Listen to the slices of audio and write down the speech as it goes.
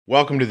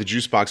Welcome to the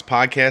Juicebox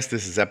Podcast.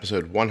 This is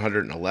episode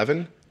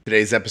 111.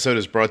 Today's episode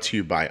is brought to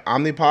you by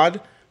OmniPod,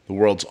 the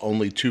world's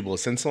only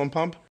tubeless insulin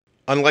pump.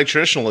 Unlike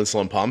traditional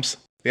insulin pumps,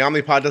 the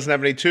OmniPod doesn't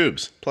have any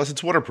tubes, plus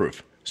it's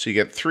waterproof, so you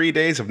get 3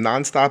 days of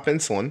nonstop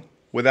insulin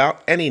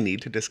without any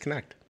need to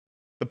disconnect.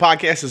 The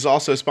podcast is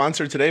also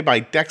sponsored today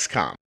by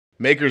Dexcom,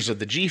 makers of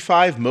the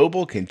G5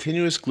 mobile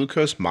continuous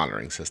glucose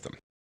monitoring system.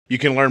 You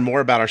can learn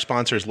more about our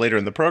sponsors later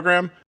in the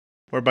program,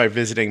 or by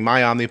visiting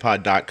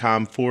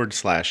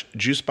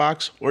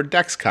myomnipod.com/juicebox or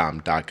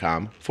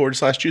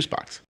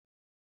dexcom.com/juicebox.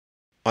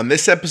 On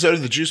this episode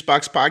of the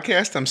Juicebox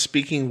Podcast, I'm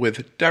speaking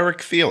with Derek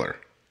Theler.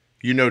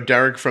 You know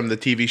Derek from the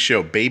TV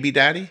show Baby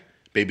Daddy.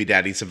 Baby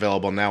Daddy's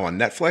available now on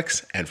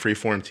Netflix and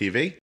Freeform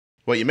TV.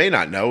 What you may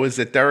not know is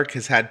that Derek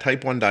has had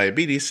type 1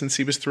 diabetes since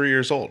he was 3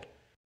 years old.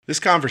 This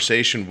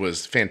conversation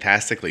was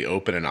fantastically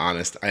open and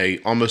honest. I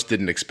almost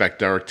didn't expect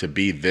Derek to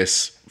be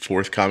this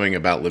forthcoming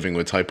about living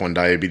with type 1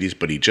 diabetes,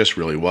 but he just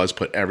really was,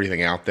 put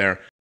everything out there.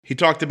 He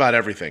talked about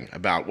everything,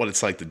 about what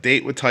it's like to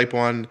date with type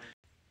 1.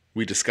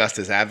 We discussed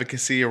his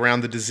advocacy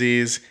around the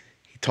disease.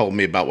 He told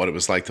me about what it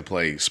was like to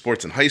play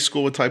sports in high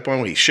school with type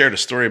 1. He shared a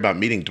story about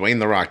meeting Dwayne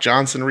 "The Rock"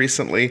 Johnson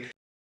recently.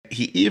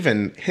 He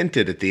even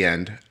hinted at the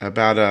end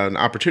about an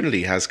opportunity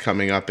he has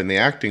coming up in the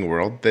acting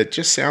world that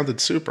just sounded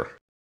super.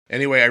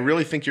 Anyway, I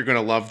really think you're going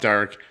to love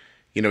Derek.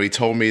 You know, he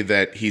told me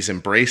that he's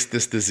embraced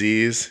this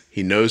disease,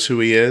 he knows who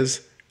he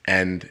is,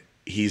 and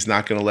he's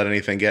not going to let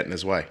anything get in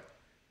his way.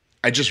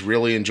 I just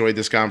really enjoyed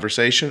this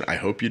conversation. I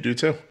hope you do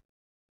too.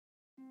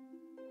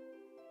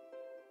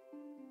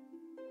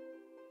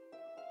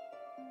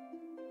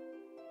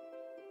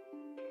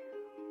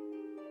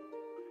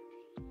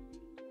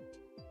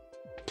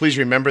 Please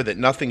remember that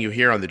nothing you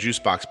hear on the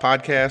Juicebox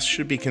Podcast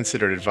should be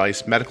considered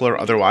advice, medical or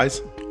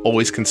otherwise.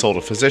 Always consult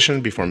a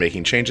physician before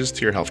making changes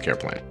to your healthcare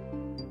plan.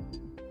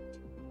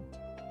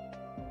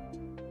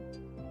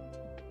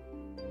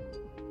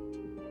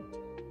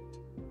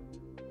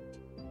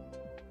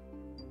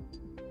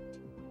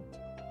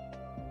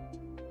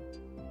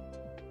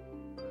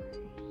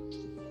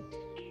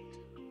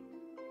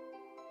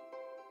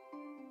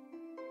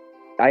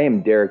 I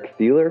am Derek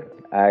Theler.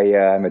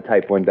 I'm a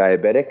type 1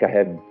 diabetic.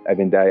 I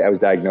was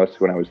diagnosed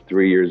when I was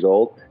 3 years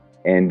old,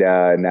 and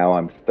now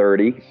I'm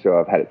 30, so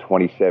I've had it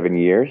 27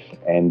 years.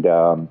 And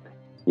I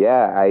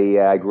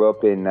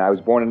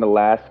was born in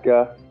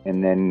Alaska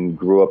and then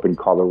grew up in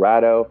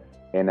Colorado,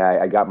 and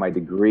I got my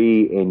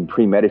degree in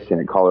pre-medicine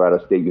at Colorado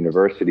State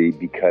University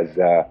because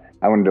I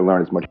wanted to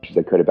learn as much as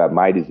I could about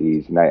my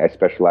disease, and I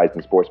specialized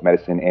in sports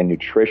medicine and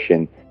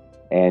nutrition.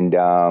 And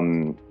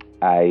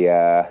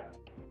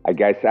I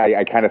guess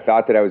I kind of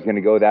thought that I was going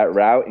to go that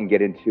route and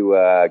get into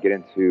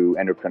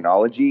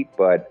endocrinology,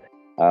 but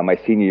my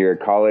senior year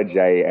of college,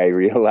 I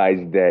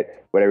realized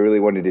that what I really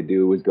wanted to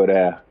do was go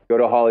to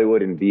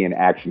Hollywood and be an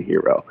action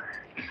hero.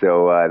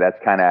 So that's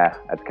kind of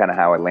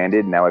how I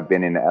landed. Now I've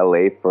been in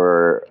LA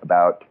for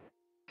about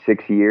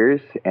 6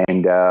 years,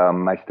 and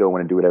I still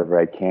want to do whatever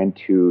I can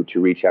to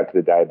reach out to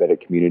the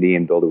diabetic community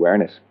and build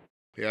awareness.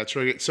 Yeah, that's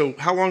really good. So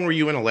how long were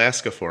you in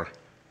Alaska for?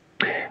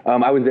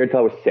 I was there till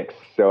I was 6.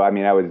 So, I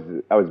mean, I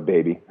was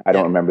baby. I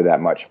don't remember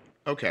that much.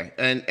 Okay.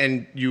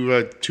 And you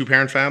a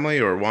two-parent family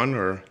or one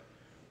or?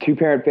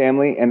 Two-parent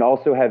family, and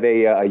also have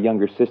a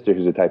younger sister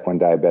who's a type 1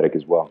 diabetic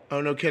as well. Oh,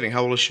 no kidding.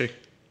 How old is she?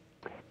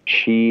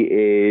 She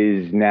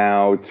is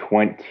now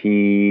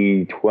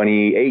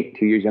 28,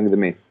 2 years younger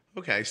than me.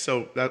 Okay,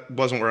 so that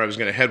wasn't where I was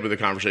going to head with the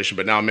conversation,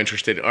 but now I'm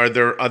interested. Are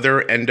there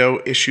other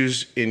endo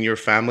issues in your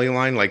family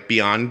line, like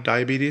beyond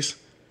diabetes?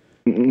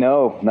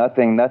 No,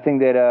 nothing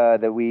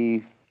that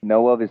we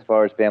know of as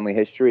far as family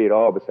history at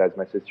all, besides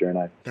my sister and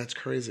I. That's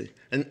crazy.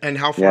 And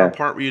how far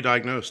apart were you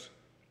diagnosed?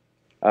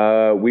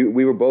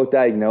 We were both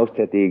diagnosed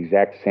at the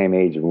exact same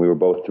age, and we were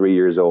both 3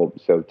 years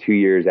old. So 2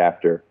 years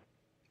after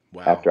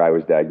I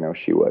was diagnosed,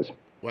 she was.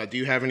 Wow. Do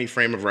you have any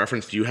frame of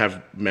reference? Do you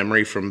have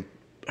memory from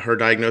her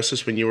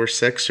diagnosis when you were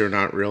 6 or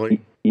not really?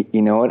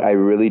 You know what? I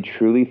really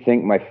truly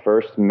think my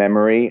first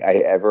memory I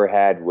ever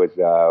had was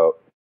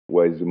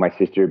my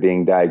sister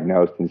being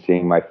diagnosed and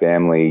seeing my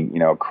family,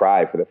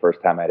 cry for the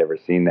first time I'd ever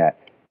seen that.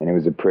 And it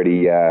was a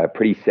pretty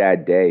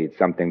sad day. It's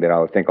something that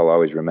I'll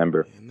always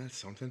remember. Isn't that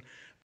something?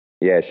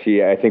 Yeah,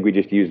 I think we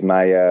just used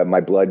my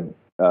blood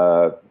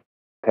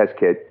test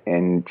kit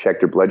and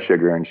checked her blood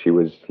sugar, and she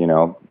was,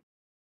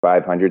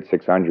 500,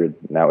 600,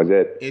 and that was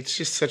it. It's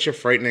just such a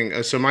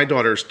frightening. So my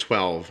daughter's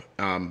 12,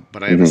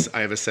 but I have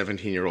a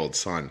 17-year-old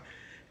son.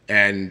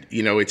 And,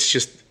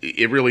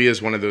 it really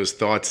is one of those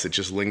thoughts that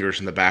just lingers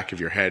in the back of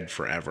your head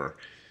forever.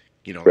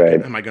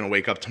 Right. Am I going to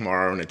wake up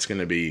tomorrow and it's going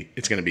to be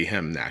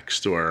him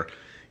next? Or,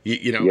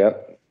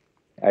 Yep.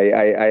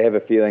 I have a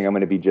feeling I'm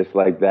going to be just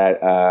like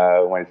that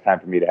when it's time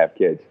for me to have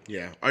kids.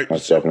 Yeah.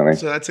 Definitely.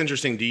 So that's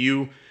interesting.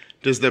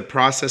 Does the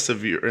process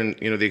of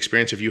the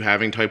experience of you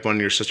having type 1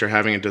 and your sister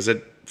having it, does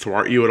it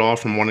thwart you at all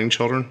from wanting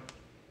children?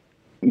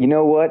 You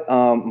know what?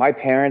 My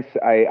parents,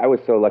 I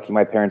was so lucky.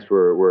 My parents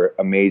were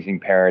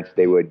amazing parents.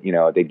 They would,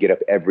 they'd get up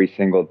every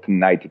single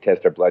night to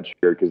test our blood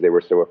sugar because they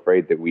were so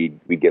afraid that we'd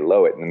get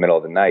low it in the middle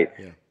of the night.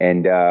 Yeah.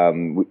 And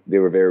they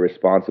were very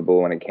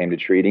responsible when it came to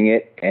treating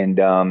it. And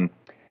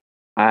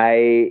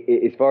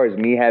as far as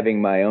me having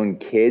my own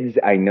kids,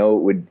 I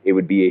know it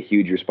would be a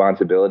huge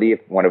responsibility if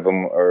one of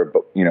them, or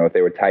if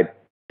they were type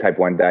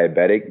 1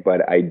 diabetic.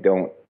 But I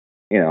don't.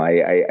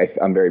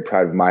 I'm very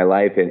proud of my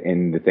life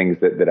and the things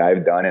that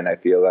I've done, and I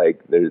feel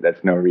like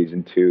that's no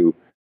reason to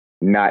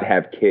not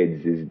have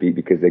kids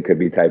because they could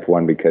be type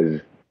 1 because,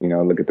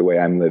 look at the way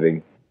I'm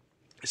living.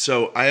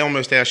 So I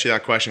almost asked you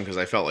that question because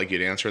I felt like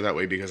you'd answer that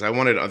way because I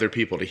wanted other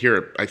people to hear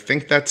it. I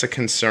think that's a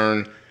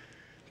concern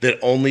that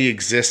only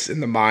exists in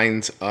the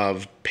minds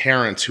of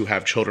parents who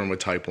have children with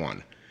type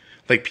 1.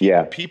 Like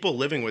people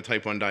living with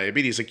type 1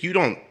 diabetes, like you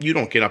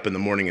don't get up in the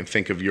morning and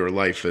think of your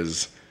life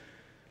as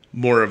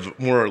more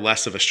or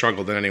less of a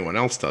struggle than anyone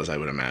else does, I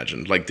would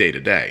imagine, like day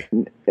to day.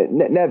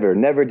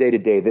 Never day to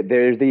day.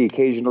 There's the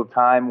occasional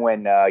time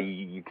when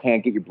you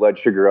can't get your blood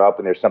sugar up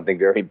and there's something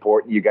very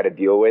important you got to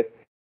deal with.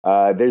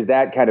 There's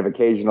that kind of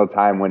occasional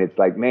time when it's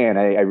like, man,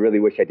 I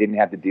really wish I didn't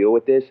have to deal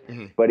with this.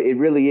 Mm-hmm. But it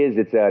really is.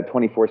 It's a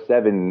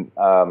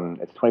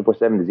 24/7. It's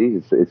 24/7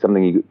 disease. It's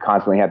something you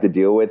constantly have to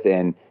deal with.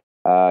 And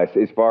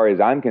as far as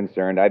I'm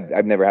concerned,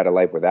 I've never had a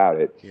life without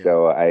it. Yeah.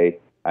 So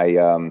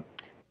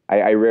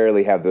I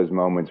rarely have those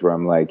moments where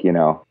I'm like,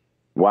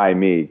 why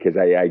me? Because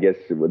I guess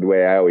the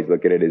way I always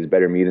look at it is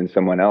better me than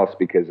someone else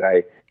because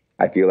I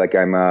feel like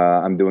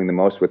I'm doing the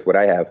most with what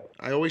I have.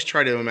 I always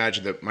try to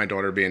imagine that my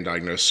daughter being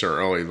diagnosed so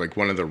early, like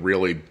one of the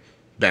really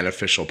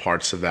beneficial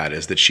parts of that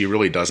is that she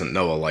really doesn't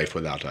know a life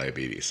without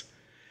diabetes.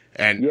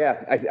 And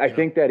yeah, I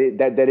think that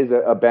is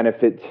a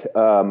benefit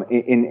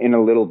in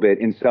a little bit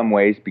in some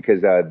ways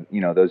because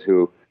those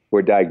who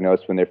were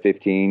diagnosed when they're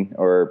 15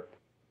 or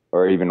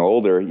even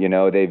older,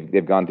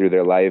 they've gone through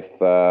their life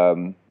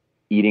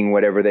eating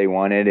whatever they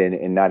wanted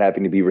and not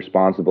having to be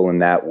responsible in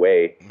that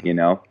way,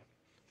 Well,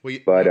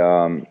 but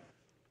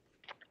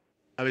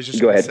I was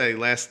just going to say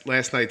last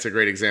night's a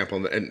great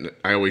example, and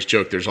I always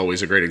joke there's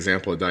always a great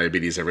example of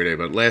diabetes every day.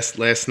 But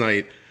last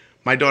night,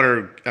 my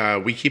daughter,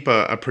 we keep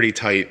a pretty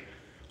tight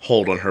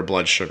hold on her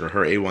blood sugar.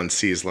 Her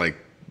A1C is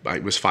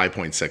it was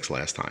 5.6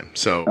 last time.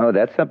 So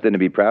that's something to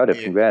be proud of.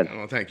 Congrats.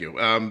 Well, thank you.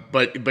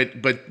 But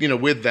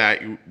with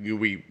that,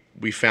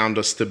 we found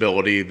a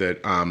stability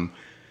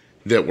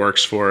that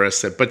works for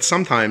us. But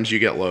sometimes you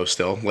get low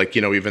still,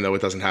 even though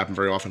it doesn't happen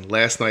very often.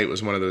 Last night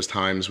was one of those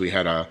times we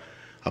had a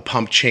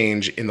pump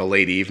change in the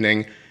late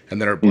evening,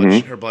 and then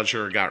her blood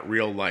sugar got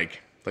real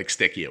like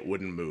sticky. It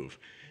wouldn't move,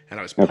 and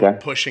I was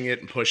pushing it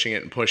and pushing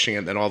it and pushing it.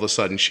 And then all of a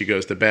sudden she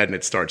goes to bed and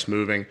it starts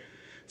moving.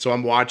 So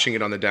I'm watching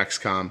it on the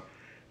Dexcom,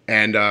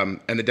 and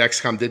the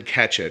Dexcom did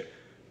catch it,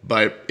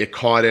 but it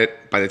caught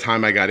it. By the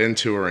time I got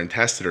into her and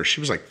tested her, she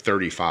was like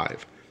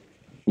 35.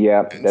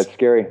 Yeah, that's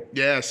scary.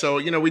 Yeah, so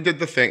we did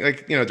the thing,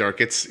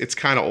 Dirk. It's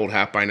kind of old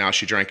hat by now.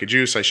 She drank a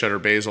juice. I shut her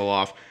basal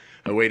off.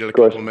 I waited a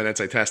couple of minutes.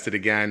 I tested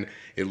again.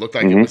 It looked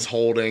like it was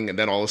holding, and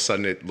then all of a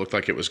sudden it looked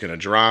like it was going to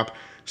drop.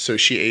 So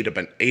she ate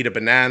a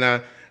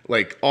banana.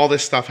 Like all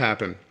this stuff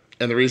happened.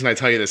 And the reason I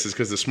tell you this is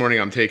because this morning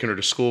I'm taking her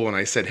to school, and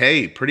I said,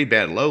 "Hey, pretty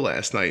bad low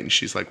last night." And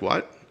she's like,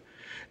 "What?"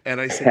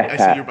 And I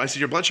said,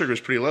 your blood sugar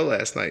was pretty low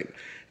last night.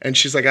 And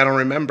she's like, "I don't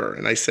remember."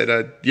 And I said,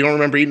 "You don't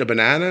remember eating a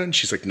banana?" And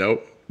she's like,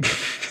 "Nope."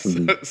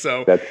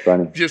 So that's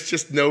funny.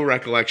 Just no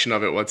recollection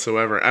of it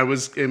whatsoever.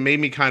 It made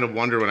me kind of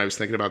wonder when I was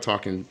thinking about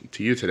talking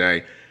to you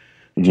today.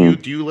 Do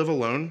you live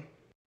alone?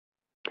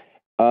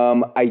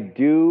 I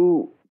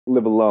do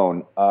live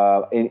alone.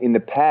 In the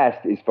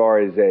past, as far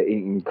as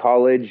in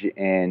college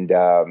and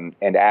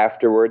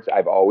afterwards,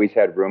 I've always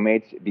had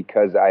roommates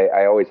because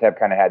I always have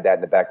kind of had that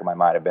in the back of my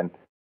mind. I've been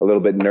a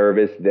little bit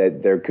nervous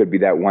that there could be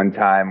that one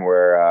time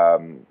where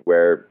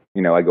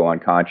I go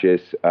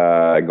unconscious,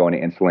 I go into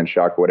insulin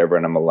shock or whatever,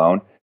 and I'm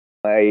alone.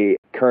 I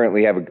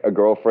currently have a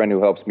girlfriend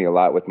who helps me a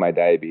lot with my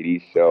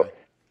diabetes. So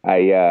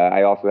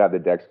I also have the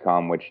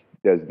Dexcom, which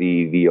does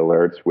the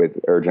alerts with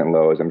urgent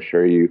lows. I'm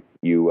sure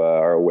you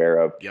are aware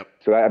of. Yep.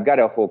 So I've got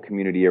a whole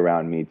community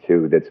around me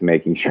too that's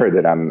making sure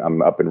that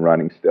I'm up and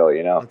running still.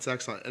 That's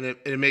excellent.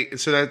 And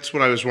so that's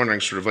what I was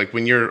wondering. Sort of like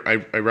when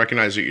I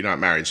recognize that you're not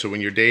married. So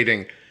when you're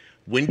dating,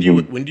 when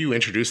do you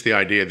introduce the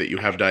idea that you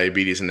have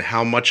diabetes, and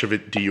how much of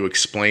it do you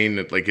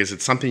explain? Like, is it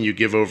something you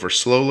give over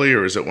slowly,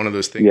 or is it one of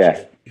those things?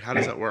 Yeah. How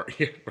does that work?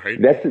 Right.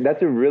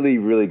 That's a really,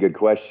 really good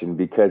question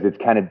because it's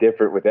kind of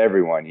different with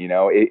everyone.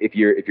 If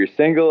you're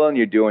single and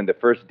you're doing the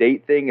first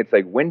date thing, it's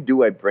like, when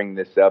do I bring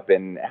this up,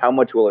 and how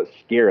much will it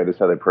scare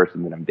this other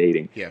person that I'm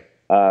dating? Yeah.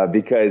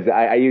 Because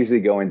I usually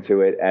go into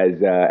it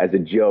as a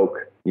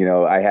joke.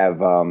 I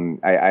have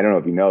I don't know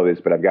if you know this,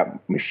 but I've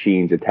got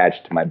machines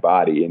attached to my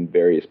body in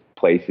various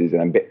places,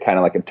 and I'm kind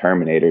of like a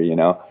Terminator,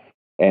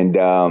 and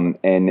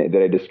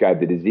that I describe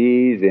the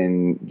disease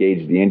and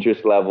gauge the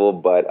interest level.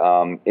 But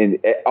in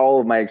all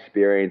of my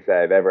experience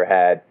that I've ever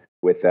had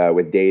with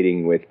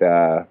dating, with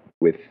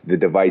the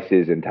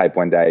devices and type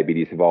 1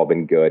 diabetes have all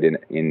been good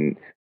in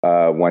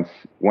once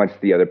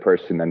the other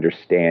person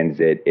understands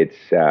it, it's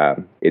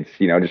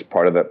just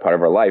part of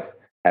our life,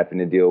 having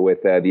to deal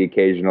with the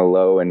occasional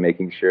low and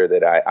making sure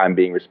that I'm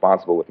being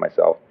responsible with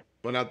myself.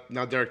 Well,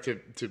 now, Derek,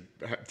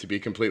 to be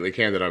completely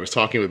candid, I was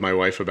talking with my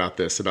wife about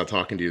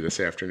talking to you this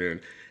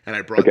afternoon, and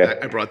I brought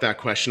that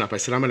question up. I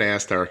said, I'm going to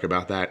ask Derek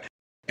about that.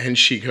 And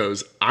she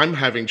goes, I'm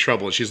having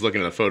trouble. She's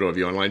looking at a photo of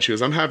you online. She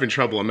goes, I'm having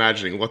trouble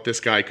imagining what this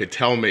guy could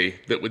tell me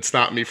that would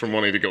stop me from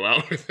wanting to go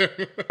out with him.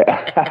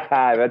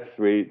 That's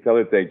sweet. Tell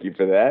her thank you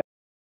for that.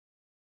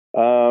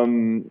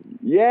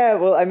 Yeah,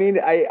 well, I mean,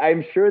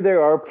 I'm sure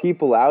there are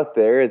people out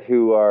there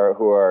who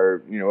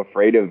are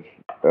afraid of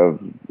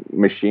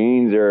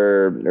machines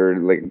or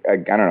like, I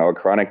don't know, a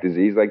chronic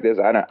disease like this.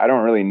 I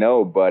don't really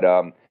know, but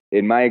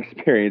in my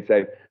experience,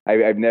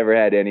 I've never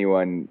had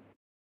anyone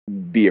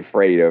be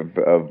afraid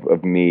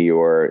of me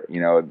or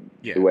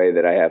the way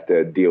that I have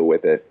to deal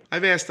with it.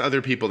 I've asked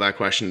other people that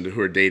question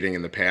who are dating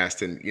in the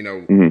past, and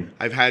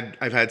I've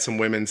had some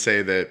women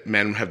say that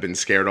men have been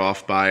scared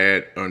off by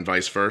it, and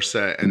vice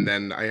versa. And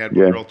then I had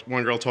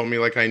one girl told me,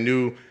 like, I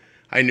knew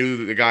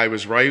that the guy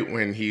was right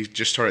when he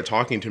just started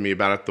talking to me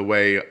about it the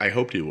way I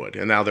hoped he would.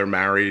 And now they're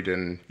married,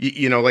 and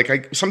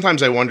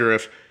sometimes I wonder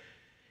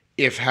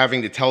if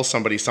having to tell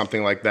somebody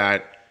something like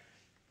that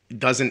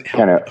doesn't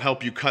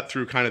help you cut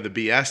through kind of the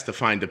BS to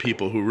find the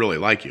people who really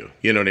like you.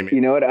 You know what I mean? You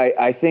know what?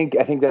 I think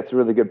that's a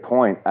really good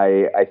point.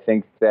 I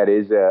think that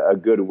is a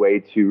good way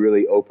to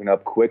really open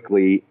up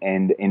quickly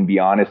and be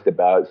honest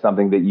about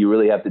something that you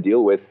really have to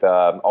deal with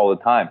all the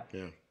time.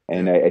 Yeah.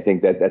 And I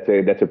think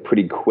that's a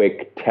pretty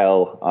quick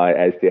tell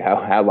as to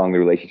how long the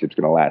relationship's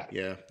going to last.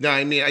 Yeah. No,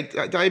 I mean,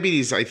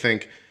 diabetes, I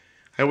think,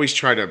 I always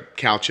try to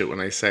couch it when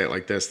I say it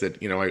like this,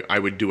 that, I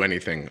would do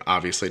anything,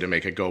 obviously, to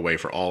make it go away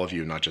for all of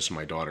you, not just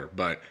my daughter.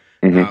 But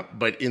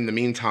but in the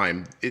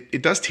meantime,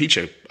 it does teach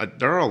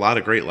there are a lot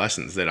of great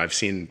lessons that I've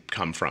seen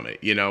come from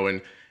it,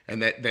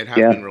 and that have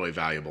been really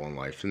valuable in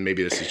life. And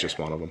maybe this is just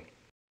one of them.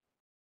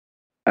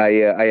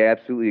 I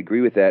absolutely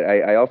agree with that.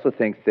 I also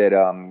think that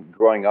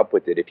growing up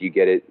with it, if you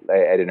get it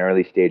at an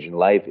early stage in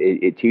life,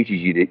 it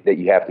teaches you that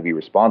you have to be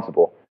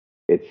responsible.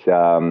 It's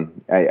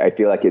I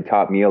feel like it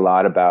taught me a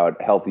lot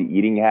about healthy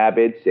eating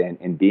habits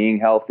and being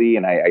healthy.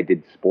 And I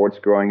did sports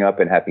growing up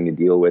and having to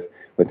deal with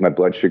my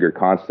blood sugar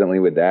constantly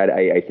with that.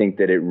 I think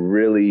that it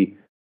really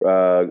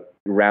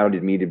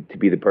rounded me to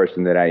be the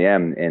person that I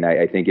am. And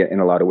I think in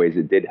a lot of ways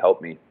it did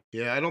help me.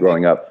 Yeah,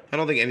 growing up. I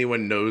don't think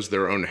anyone knows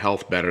their own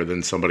health better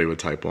than somebody with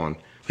type 1.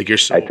 Like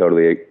I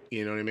totally.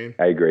 You know what I mean?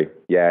 I agree.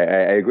 Yeah,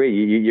 I agree.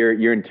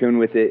 You're in tune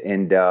with it,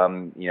 and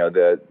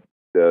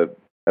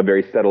a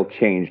very subtle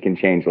change can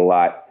change a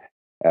lot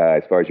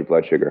as far as your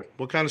blood sugar.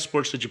 What kind of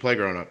sports did you play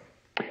growing up?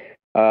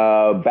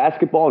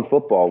 Basketball and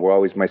football were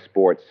always my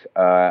sports.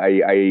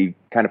 I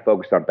kind of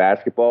focused on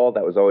basketball.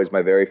 That was always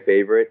my very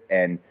favorite,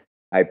 and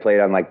I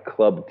played on like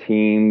club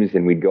teams,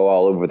 and we'd go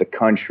all over the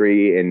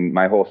country. And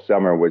my whole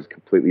summer was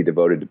completely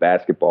devoted to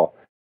basketball.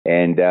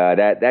 And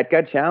that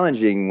got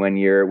challenging when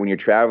you're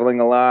traveling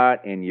a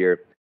lot and you're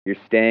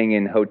staying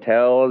in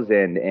hotels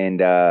and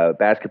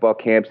basketball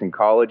camps and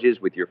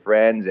colleges with your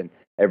friends, and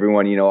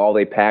everyone, all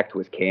they packed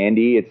was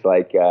candy. It's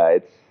like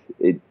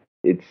it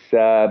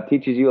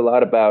teaches you a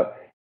lot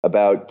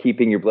about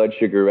keeping your blood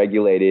sugar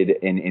regulated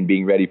and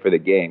being ready for the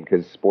game,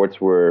 because sports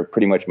were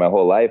pretty much my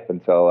whole life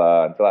until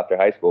after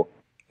high school.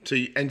 So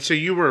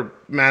you were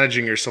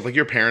managing yourself, like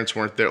your parents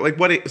weren't there.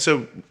 Like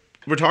so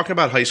we're talking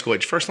about high school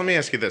age. First, let me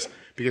ask you this,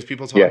 because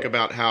people talk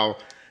about how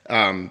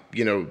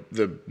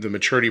the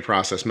maturity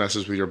process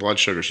messes with your blood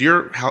sugars.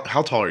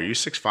 How tall are you?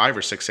 6'5"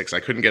 or 6'6"? I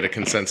couldn't get a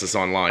consensus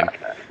online.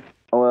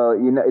 Well,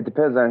 it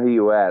depends on who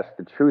you ask.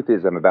 The truth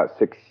is I'm about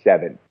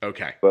 6'7".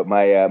 Okay. But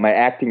my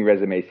acting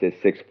resume says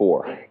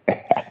 6'4".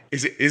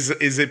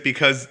 Is it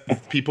because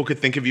people could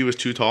think of you as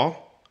too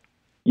tall?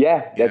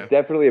 Yeah, that's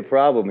definitely a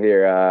problem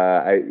here.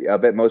 I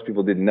bet most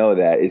people didn't know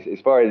that.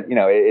 As far as,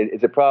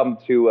 it's a problem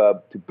to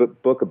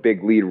book a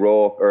big lead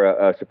role or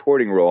a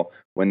supporting role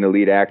when the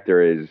lead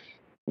actor is,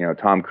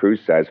 Tom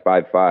Cruise size,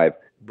 5'5".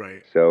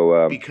 Right.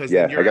 So, I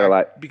got a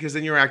lot. Because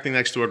then you're acting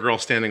next to a girl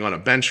standing on a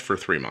bench for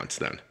 3 months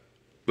then.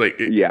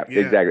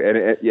 Exactly.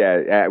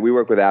 And we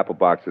work with Apple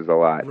boxes a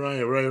lot.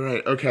 Right.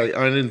 Okay,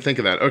 I didn't think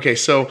of that. Okay,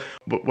 so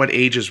what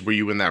ages were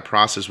you in that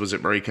process? Was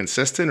it very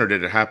consistent, or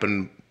did it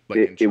happen?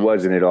 It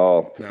wasn't at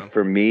all. No.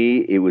 For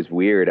me, it was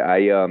weird.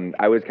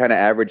 I was kind of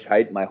average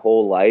height my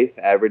whole life,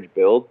 average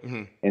build,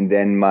 and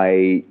then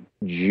my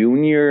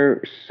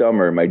junior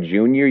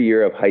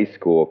year of high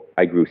school,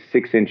 I grew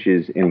 6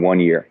 inches in 1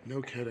 year.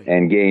 No kidding.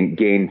 And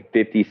gained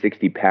 50,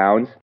 60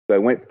 pounds. So I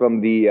went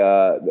from the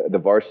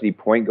varsity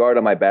point guard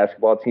on my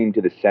basketball team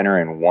to the center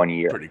in 1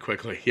 year. Pretty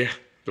quickly, yeah.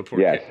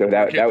 So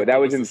that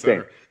was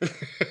insane.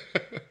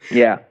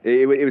 Yeah,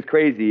 it was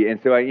crazy,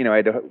 and so I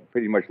had to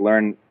pretty much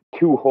learn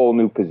 2 whole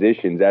new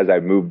positions as I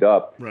moved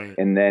up. Right.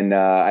 And then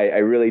I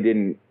really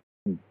didn't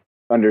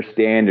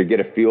understand or get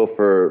a feel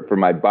for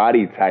my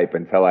body type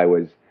until I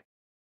was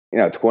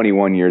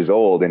 21 years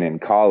old and in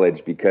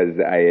college, because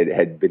I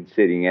had been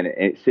sitting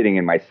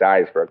in my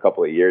size for a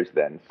couple of years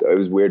then. So it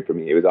was weird for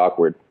me. It was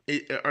awkward.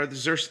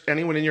 Is there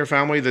anyone in your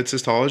family that's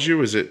as tall as you?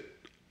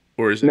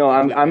 No,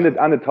 I'm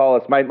the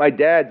tallest. My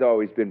dad's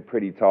always been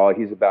pretty tall.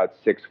 He's about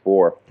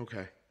 6'4".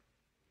 Okay.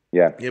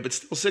 Yeah. Yeah, but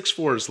still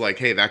 6'4" is like,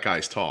 hey, that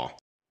guy's tall.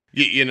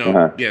 Yeah,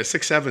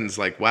 6'7"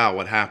 like, wow,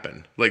 what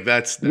happened? Like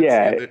that's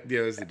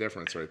there's the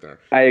difference right there.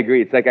 I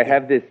agree. It's like I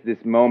have this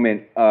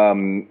moment,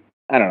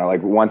 I don't know,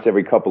 like once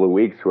every couple of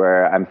weeks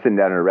where I'm sitting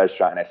down in a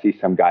restaurant and I see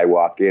some guy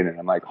walk in and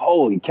I'm like,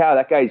 holy cow,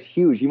 that guy's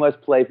huge. He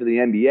must play for the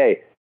NBA.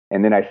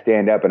 And then I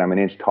stand up and I'm an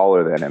inch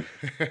taller than him.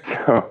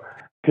 So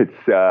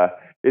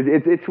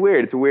it's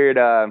weird. It's a weird.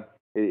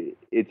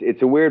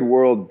 It's a weird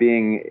world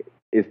being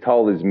as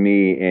tall as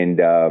me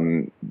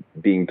and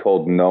being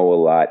told no a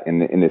lot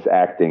in this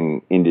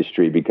acting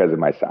industry because of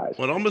my size.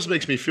 Well, it almost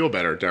makes me feel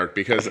better, Derek,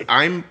 because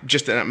I'm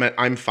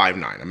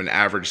 5'9". I'm an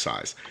average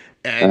size,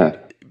 and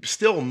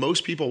still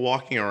most people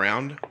walking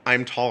around,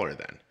 I'm taller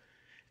than.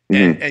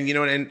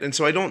 And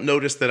so I don't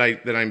notice that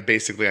I'm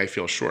basically I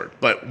feel short.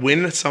 But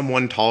when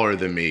someone taller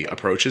than me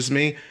approaches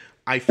me,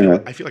 I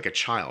feel like a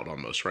child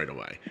almost right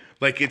away.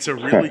 Like it's a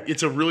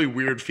really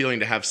weird feeling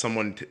to have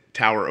someone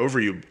tower over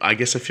you. I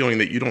guess a feeling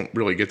that you don't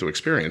really get to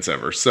experience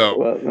ever.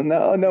 So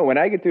no. When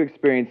I get to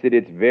experience it,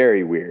 it's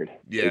very weird.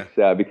 Yeah,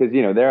 it's, because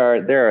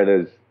there are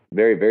those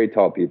very, very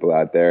tall people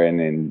out there,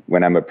 and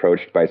when I'm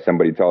approached by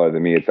somebody taller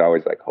than me, it's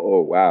always like,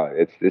 oh wow,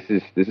 this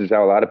is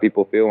how a lot of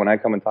people feel when I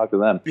come and talk to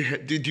them. Yeah.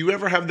 Did you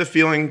ever have the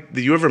feeling?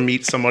 Did you ever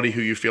meet somebody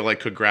who you feel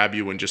like could grab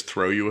you and just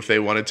throw you if they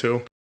wanted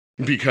to?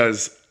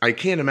 Because I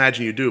can't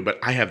imagine you do, but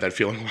I have that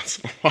feeling once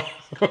in a while.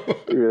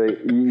 Really,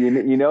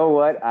 you know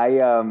what? I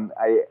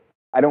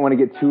don't want to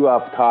get too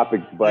off topic,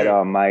 but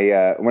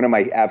one of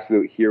my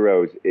absolute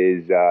heroes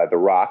is The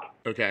Rock.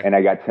 Okay. And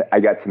I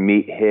got to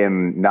meet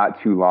him not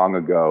too long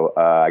ago.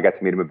 I got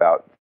to meet him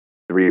about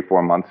 3 or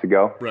 4 months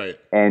ago. Right.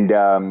 And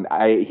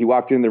he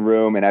walked in the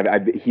room,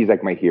 and he's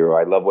like my hero.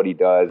 I love what he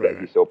does. Right.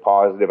 He's so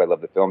positive. I love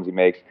the films he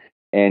makes.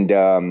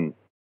 And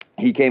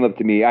he came up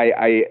to me.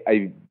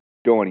 I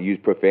don't want to use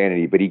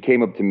profanity, but he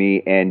came up to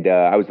me, and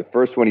I was the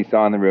first one he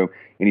saw in the room,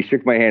 and he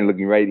shook my hand,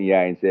 looking right in the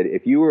eye, and said,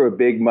 "If you were a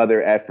big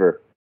mother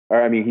effer,"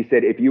 he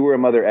said, "If you were a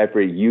mother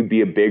effer, you'd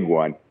be a big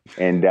one."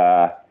 And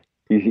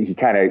he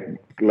kind of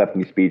left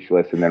me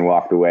speechless and then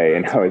walked away.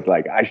 And I was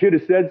like, I should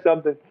have said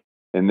something.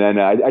 And then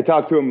I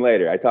talked to him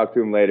later.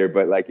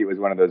 But like, it was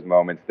one of those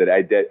moments that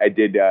I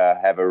did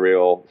have a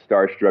real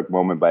starstruck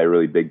moment by a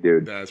really big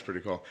dude. That's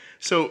pretty cool.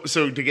 So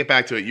to get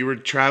back to it, you were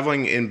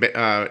traveling in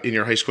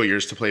your high school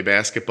years to play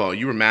basketball.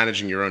 You were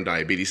managing your own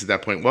diabetes at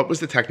that point. What was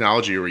the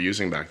technology you were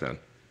using back then?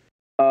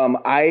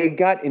 I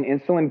got an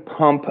insulin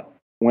pump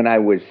when I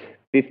was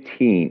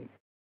 15.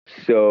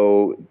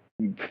 So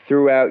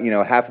throughout,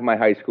 half of my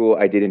high school,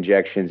 I did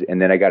injections,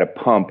 and then I got a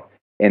pump.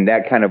 And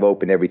that kind of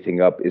opened everything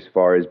up as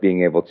far as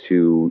being able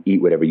to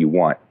eat whatever you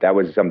want. That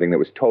was something that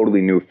was totally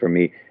new for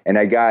me. And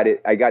I got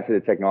to the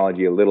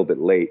technology a little bit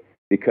late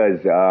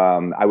because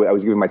I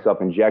was giving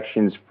myself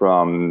injections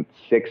from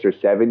 6 or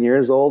 7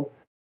 years old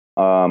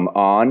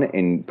on,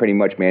 and pretty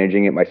much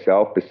managing it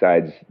myself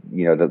besides,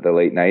 the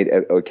late night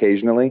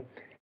occasionally.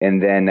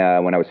 And then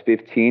when I was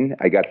 15,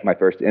 I got my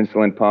first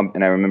insulin pump.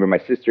 And I remember my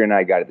sister and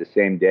I got it the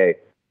same day.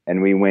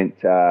 And we went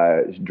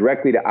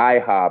directly to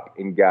IHOP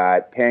and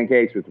got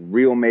pancakes with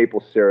real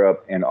maple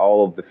syrup and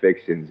all of the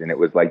fixins. And it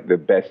was like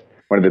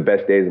one of the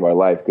best days of our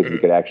life because we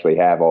could actually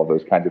have all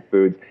those kinds of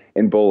foods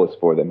in bolus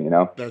for them,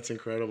 That's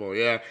incredible.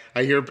 Yeah.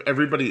 I hear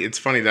everybody, it's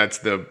funny. That's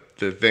the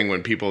thing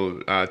when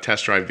people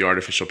test drive the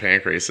artificial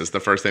pancreases,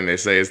 the first thing they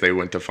say is they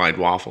went to find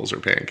waffles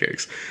or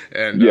pancakes.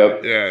 And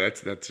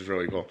that's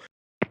really cool.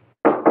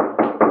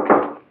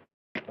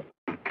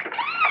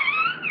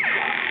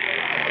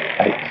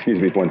 Excuse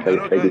me for 1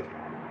 second.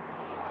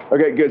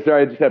 Okay, good.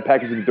 Sorry, I just had a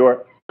package at the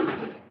door.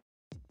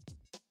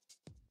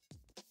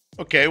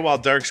 Okay, while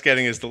Derek's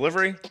getting his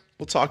delivery,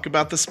 we'll talk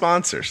about the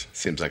sponsors.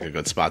 Seems like a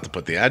good spot to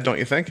put the ad, don't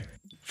you think?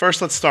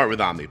 First, let's start with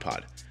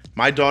Omnipod.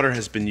 My daughter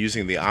has been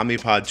using the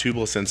Omnipod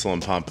tubeless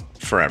insulin pump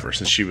forever,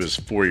 since she was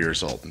 4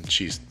 years old, and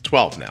she's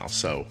 12 now,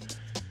 so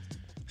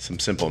some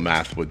simple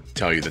math would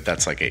tell you that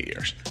that's like 8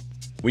 years.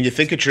 When you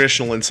think of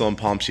traditional insulin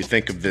pumps, you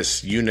think of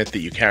this unit that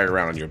you carry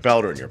around on your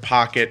belt or in your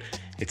pocket.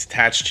 It's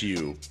attached to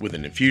you with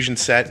an infusion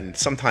set and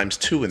sometimes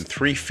 2 and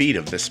 3 feet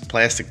of this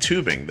plastic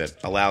tubing that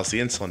allows the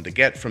insulin to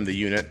get from the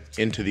unit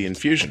into the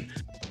infusion.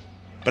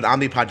 But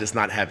Omnipod does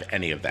not have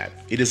any of that.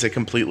 It is a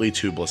completely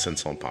tubeless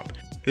insulin pump.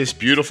 This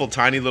beautiful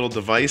tiny little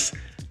device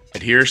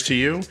adheres to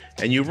you,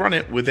 and you run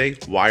it with a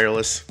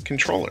wireless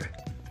controller.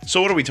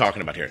 So what are we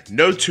talking about here?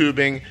 No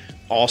tubing,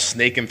 all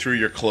snaking through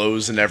your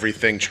clothes and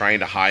everything,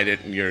 trying to hide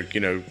it in your,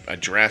 a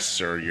dress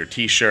or your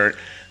t-shirt.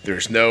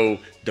 There's no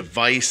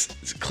device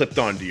clipped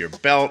onto your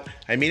belt.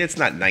 I mean, it's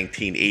not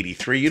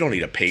 1983. You don't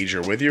need a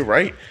pager with you,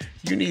 right?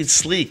 You need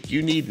sleek.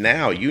 You need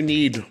now. You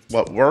need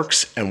what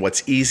works and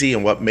what's easy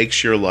and what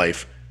makes your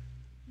life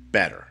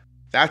better.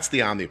 That's the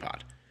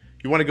Omnipod.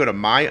 You want to go to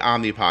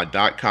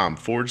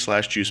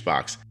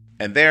myomnipod.com/juicebox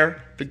And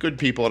there, the good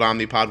people at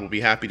Omnipod will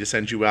be happy to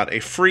send you out a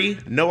free,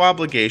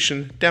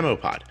 no-obligation demo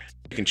pod.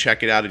 You can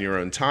check it out in your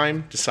own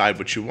time, decide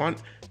what you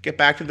want, get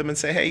back to them and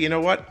say, hey, you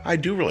know what? I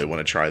do really want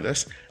to try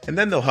this. And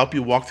then they'll help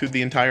you walk through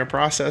the entire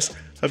process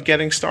of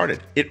getting started.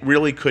 It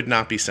really could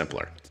not be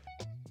simpler.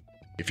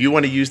 If you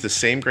want to use the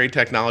same great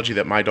technology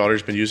that my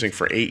daughter's been using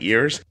for 8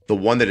 years, the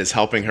one that is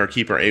helping her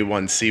keep her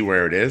A1C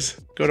where it is,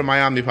 go to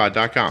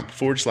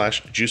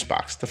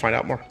myomnipod.com/juicebox to find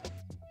out more.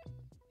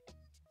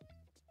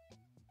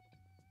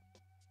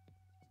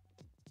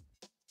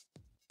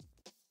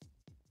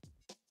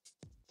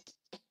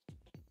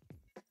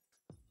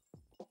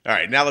 All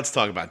right, now let's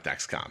talk about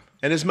Dexcom.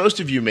 And as most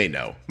of you may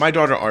know, my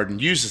daughter Arden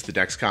uses the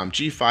Dexcom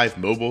G5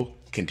 mobile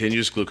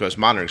continuous glucose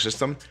monitoring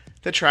system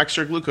that tracks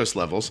her glucose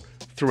levels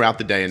throughout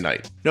the day and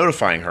night,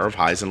 notifying her of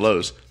highs and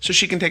lows so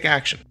she can take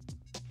action.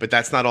 But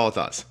that's not all it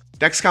does.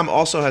 Dexcom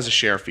also has a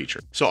share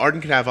feature, so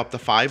Arden can have up to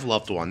 5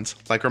 loved ones,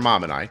 like her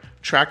mom and I,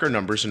 track her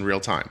numbers in real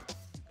time.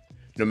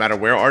 No matter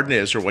where Arden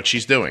is or what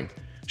she's doing,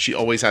 she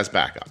always has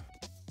backup.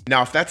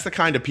 Now, if that's the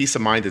kind of peace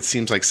of mind that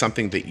seems like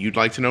something that you'd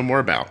like to know more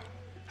about,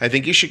 I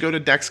think you should go to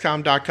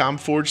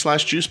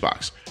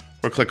dexcom.com/juicebox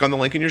or click on the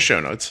link in your show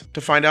notes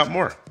to find out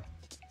more.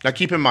 Now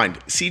keep in mind,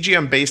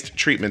 CGM-based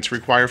treatments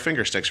require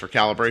finger sticks for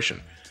calibration,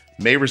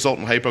 may result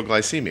in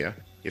hypoglycemia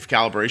if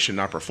calibration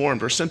not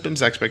performed or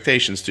symptoms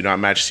expectations do not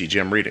match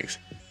CGM readings.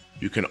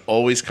 You can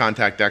always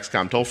contact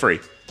Dexcom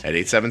toll-free at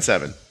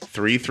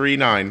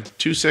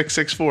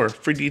 877-339-2664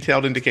 for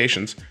detailed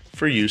indications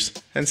for use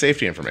and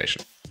safety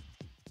information.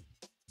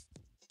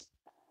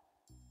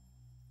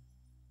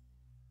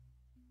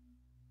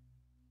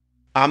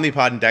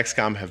 Omnipod and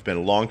Dexcom have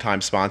been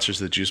longtime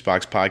sponsors of the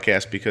Juicebox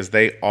podcast because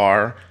they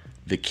are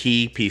the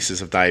key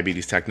pieces of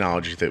diabetes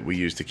technology that we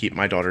use to keep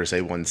my daughter's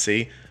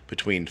A1C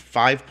between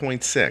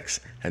 5.6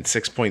 and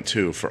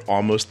 6.2 for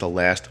almost the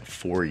last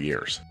 4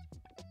 years.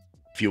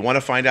 If you want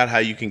to find out how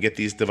you can get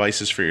these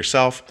devices for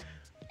yourself,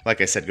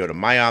 like I said, go to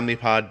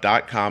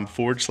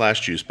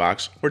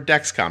myomnipod.com/juicebox or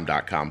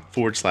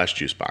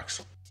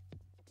dexcom.com/juicebox.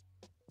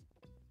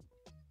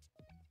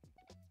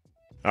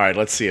 All right,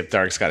 let's see if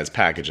Derek's got his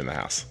package in the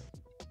house.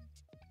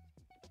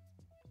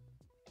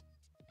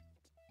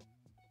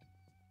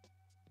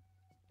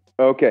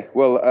 Okay,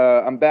 well,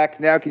 I'm back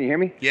now. Can you hear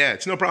me? Yeah,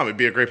 it's no problem. It'd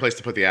be a great place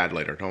to put the ad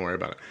later. Don't worry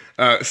about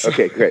it.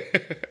 Okay, great.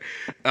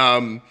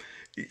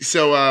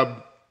 So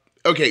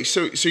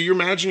you're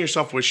managing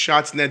yourself with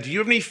shots. Now, do you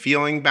have any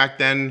feeling back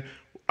then?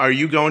 Are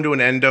you going to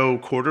an endo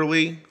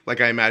quarterly,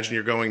 like I imagine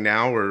you're going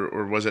now,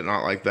 or was it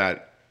not like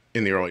that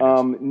in the early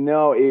days?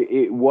 No,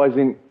 it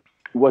wasn't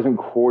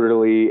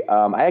quarterly.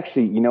 I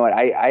actually, you know what?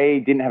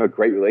 I didn't have a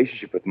great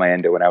relationship with my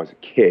endo when I was a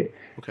kid.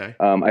 Okay.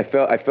 I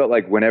felt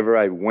like whenever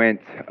I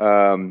went,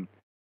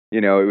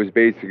 it was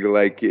basically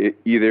like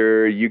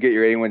either you get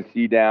your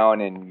A1C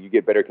down and you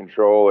get better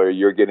control, or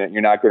you're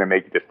not gonna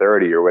make it to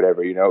 30 or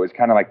whatever. It was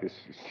kind of like this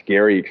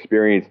scary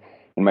experience,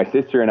 and my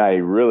sister and I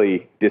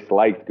really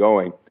disliked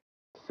going.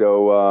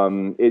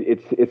 So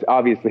it's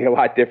obviously a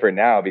lot different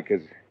now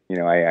because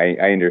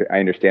I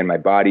understand my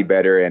body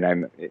better and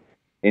I'm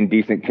in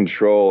decent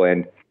control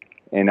and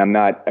I'm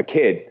not a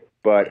kid.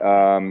 But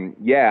I'm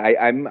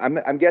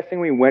guessing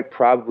we went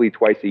probably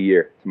twice a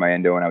year to my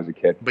endo when I was a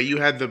kid. But you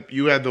had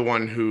the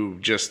one who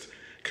just,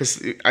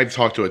 because I've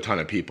talked to a ton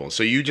of people,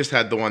 so you just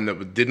had the one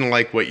that didn't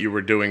like what you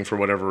were doing for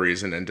whatever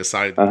reason and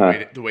decided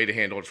the way to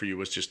handle it for you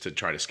was just to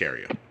try to scare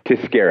you. To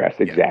scare us,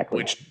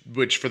 exactly. Yeah,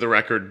 which for the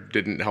record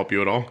didn't help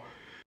you at all.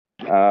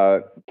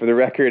 For the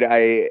record,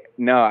 I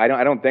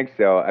don't think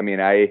so. I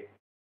mean, I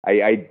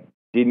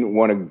didn't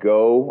want to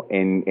go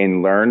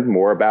and learn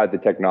more about the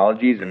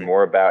technologies and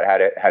more about how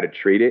to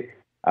treat it.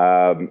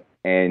 I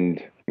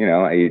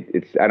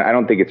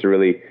don't think it's a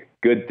really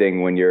good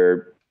thing when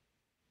you're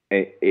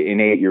an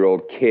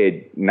 8-year-old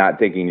kid not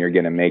thinking you're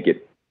going to make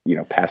it,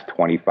 past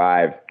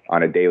 25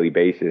 on a daily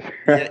basis.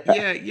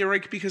 Yeah, you're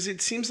right, because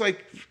it seems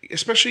like,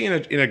 especially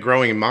in a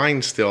growing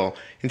mind still,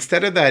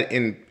 instead of that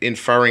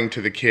inferring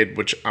to the kid,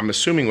 which I'm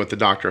assuming what the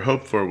doctor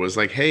hoped for was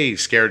like, hey,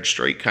 scared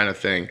straight kind of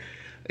thing.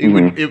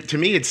 To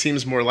me, it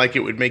seems more like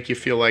it would make you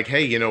feel like,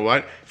 hey, you know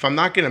what? If I'm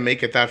not going to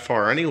make it that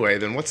far anyway,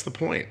 then what's the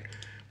point?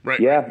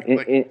 Right? Yeah,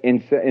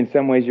 in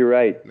some ways you're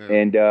right. Yeah.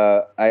 And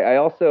I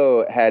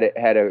also had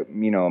a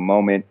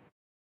moment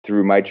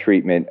through my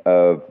treatment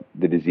of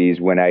the disease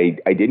when I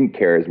didn't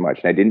care as much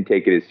and I didn't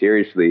take it as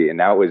seriously, and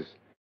that was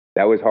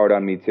hard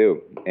on me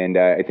too. And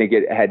I think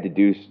it had to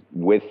do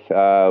with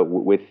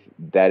that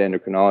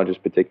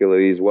endocrinologist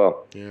particularly as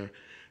well. Yeah.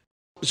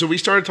 So we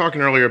started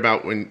talking earlier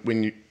about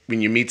when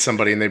you meet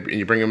somebody and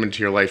you bring them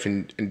into your life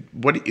and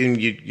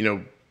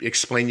you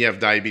explain you have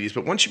diabetes,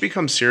 but once you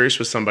become serious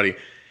with somebody,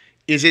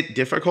 is it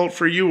difficult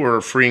for you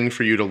or freeing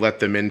for you to let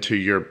them into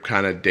your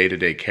kind of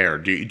day-to-day care?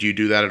 Do you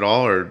do that at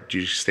all, or do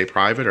you stay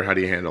private, or how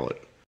do you handle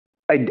it?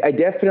 I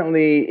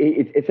definitely,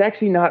 it's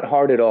actually not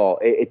hard at all.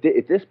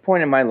 At this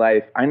point in my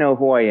life, I know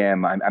who I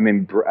am. I'm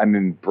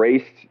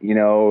embraced,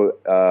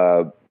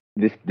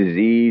 this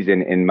disease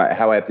and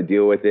how I have to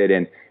deal with it.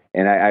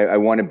 and I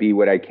want to be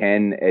what I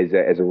can as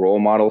a role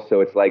model.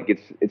 So it's like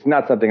it's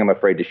not something I'm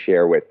afraid to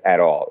share with at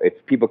all.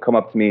 If people come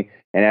up to me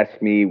and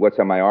ask me what's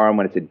on my arm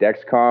when it's a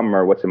Dexcom,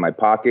 or what's in my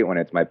pocket when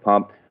it's my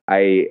pump,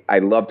 I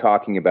love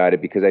talking about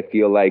it, because I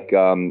feel like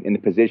in the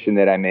position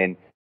that I'm in,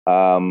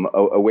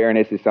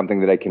 awareness is something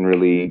that I can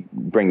really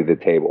bring to the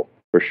table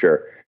for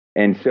sure.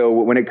 And so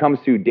when it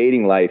comes to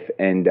dating life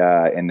and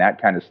that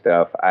kind of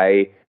stuff,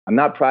 I'm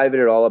not private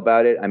at all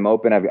about it. I'm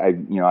open.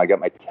 I got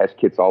my test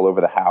kits all over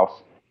the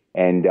house,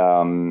 and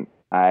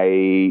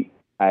I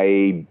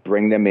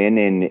bring them in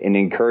and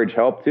encourage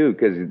help too,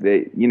 because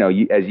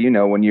as you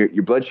know, when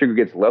your blood sugar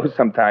gets low,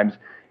 sometimes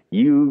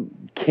you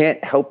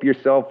can't help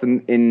yourself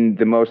in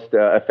the most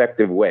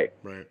effective way.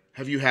 Right.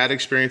 Have you had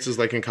experiences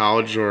like in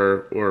college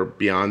or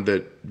beyond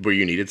that where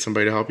you needed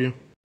somebody to help you?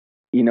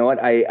 You know what?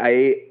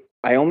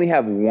 I only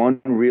have one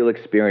real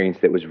experience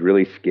that was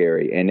really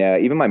scary, and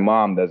even my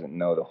mom doesn't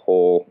know the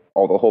whole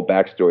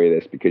backstory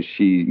of this, because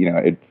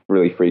it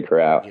really freaked her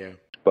out. Yeah.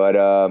 But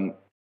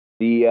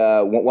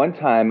the one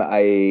time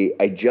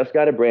I just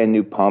got a brand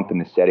new pump,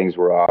 and the settings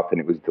were off, and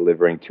it was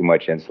delivering too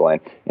much insulin,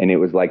 and it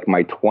was like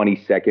my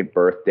 22nd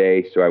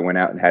birthday, so I went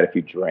out and had a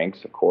few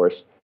drinks, of course,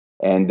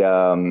 and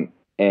I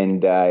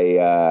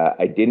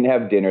didn't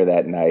have dinner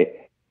that night.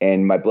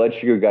 And my blood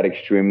sugar got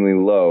extremely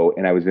low,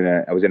 and I was in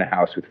a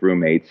house with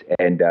roommates,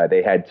 and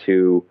they had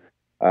to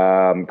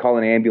call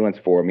an ambulance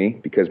for me,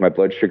 because my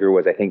blood sugar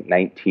was, I think,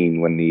 19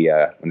 when the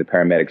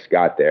paramedics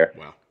got there.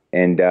 Wow.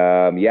 And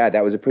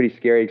that was a pretty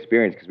scary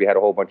experience, because we had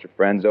a whole bunch of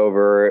friends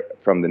over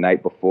from the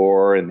night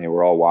before, and they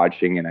were all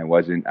watching, and I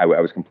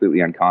was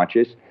completely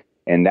unconscious.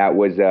 And that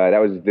was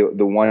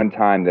the one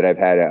time that I've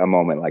had a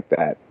moment like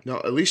that. No,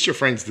 at least your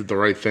friends did the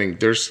right thing.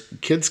 There's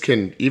kids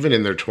can, even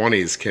in their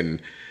 20s,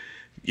 can.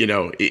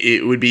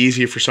 It would be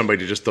easier for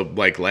somebody just to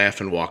like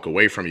laugh and walk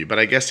away from you. But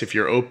I guess if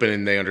you're open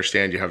and they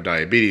understand you have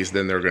diabetes,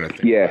 then they're going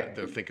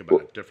to think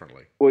about it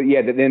differently. Well, yeah,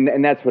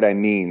 and that's what I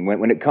mean.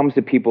 When it comes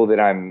to people that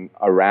I'm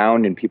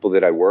around and people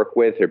that I work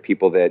with, or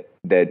people that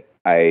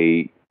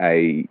I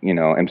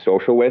am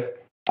social with,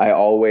 I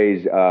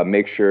always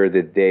make sure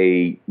that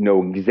they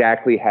know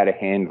exactly how to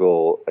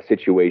handle a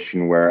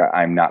situation where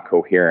I'm not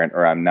coherent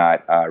or I'm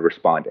not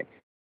responding.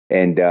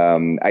 And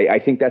I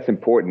think that's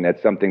important.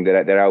 That's something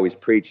that I always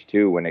preach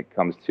too when it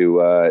comes to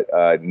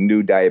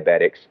new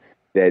diabetics,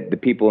 that the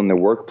people in the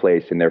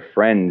workplace and their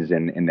friends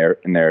and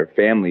their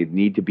family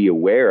need to be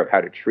aware of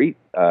how to treat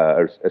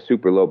a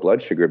super low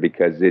blood sugar,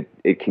 because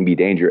it can be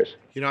dangerous.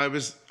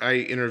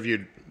 I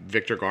interviewed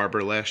Victor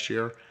Garber last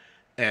year,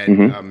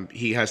 and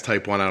he has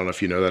type 1. I don't know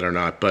if you know that or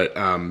not, but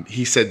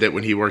he said that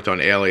when he worked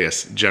on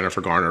Alias,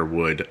 Jennifer Garner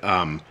would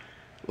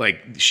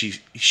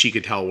she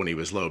could tell when he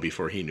was low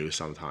before he knew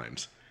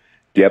sometimes.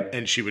 Yep.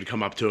 And she would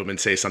come up to him and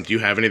say something. Do you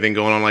have anything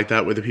going on like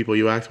that with the people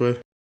you act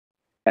with?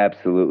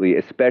 Absolutely,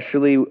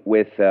 especially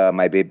with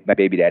my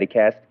baby daddy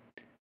cast.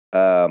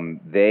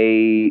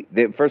 They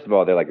first of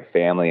all, they're like a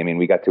family. I mean,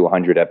 we got to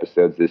 100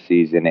 episodes this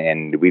season,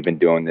 and we've been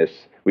doing this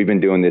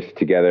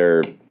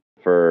together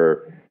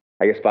for,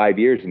 I guess, 5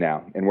 years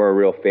now, and we're a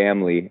real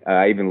family.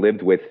 I even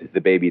lived with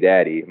the baby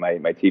daddy, my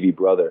TV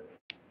brother,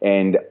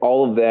 and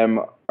all of them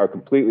are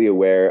completely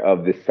aware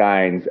of the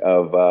signs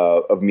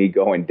of me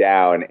going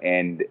down.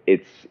 And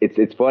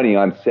it's funny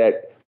on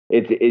set.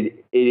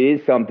 It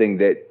is something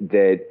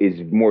that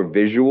is more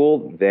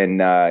visual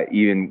than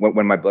even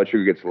when my blood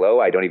sugar gets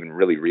low. I don't even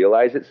really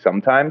realize it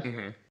sometimes.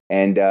 Mm-hmm.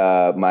 And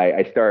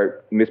I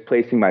start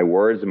misplacing my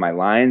words and my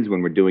lines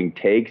when we're doing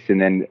takes. And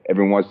then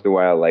every once in a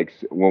while, like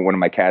one of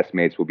my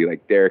castmates will be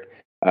like, Derek,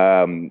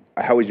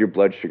 how is your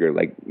blood sugar?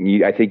 Like,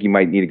 I think you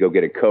might need to go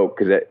get a Coke,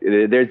 because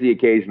there's the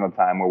occasional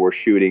time where we're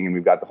shooting and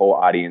we've got the whole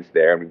audience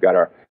there, and we've got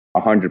our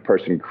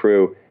 100-person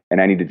crew, and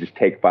I need to just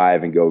take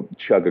 5 and go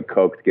chug a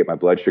Coke to get my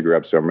blood sugar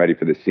up so I'm ready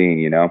for the scene,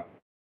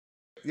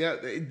 Yeah.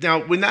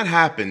 Now, when that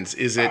happens,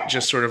 is it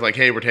just sort of like,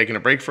 hey, we're taking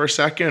a break for a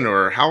second,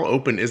 or how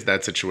open is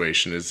that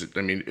situation? Is it,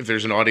 I mean, if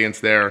there's an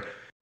audience there?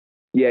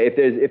 Yeah,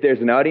 if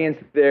there's an audience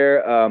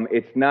there,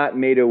 it's not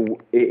made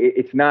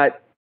it's not.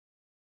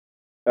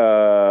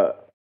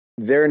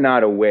 They're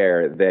not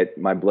aware that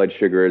my blood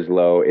sugar is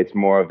low. It's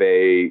more of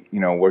a,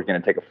 we're going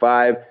to take a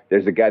 5.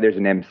 There's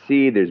an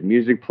MC, there's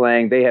music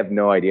playing. They have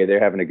no idea. They're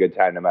having a good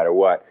time no matter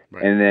what.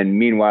 Right. And then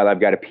meanwhile,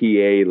 I've got a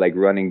PA like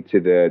running to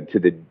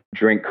the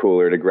drink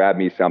cooler to grab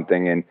me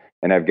something. And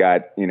I've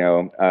got,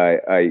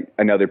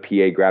 another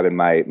PA grabbing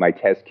my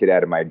test kit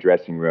out of my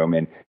dressing room.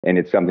 And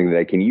it's something that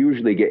I can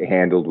usually get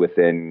handled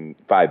within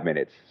 5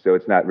 minutes. So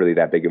it's not really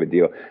that big of a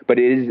deal. But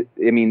it is,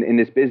 in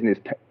this business,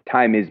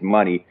 time is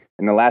money.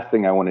 And the last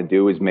thing I want to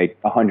do is make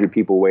 100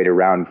 people wait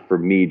around for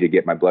me to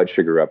get my blood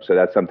sugar up. So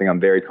that's something I'm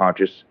very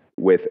conscious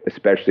with,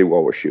 especially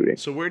while we're shooting.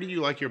 So where do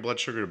you like your blood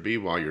sugar to be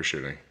while you're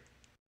shooting?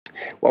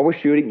 While we're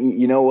shooting,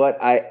 you know what?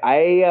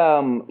 I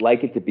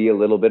like it to be a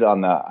little bit on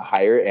the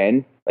higher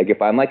end. Like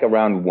if I'm like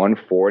around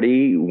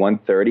 140,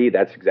 130,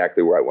 that's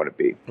exactly where I want to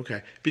be.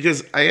 Okay.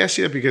 Because I asked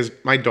you that because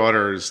my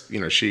daughter is,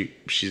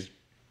 she's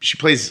she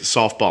plays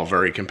softball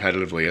very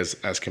competitively,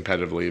 as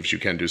competitively as you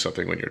can do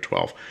something when you're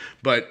 12.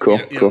 But Cool.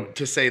 know,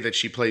 to say that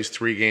she plays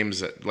 3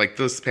 games, like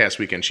this past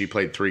weekend, she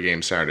played 3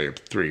 games Saturday,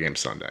 3 games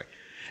Sunday.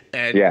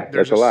 And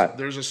that's a lot.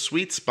 There's a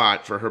sweet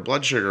spot for her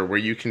blood sugar where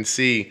you can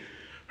see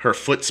her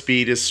foot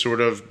speed is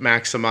sort of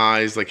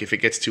maximized. Like if it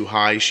gets too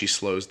high, she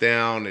slows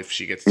down. If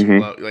she gets too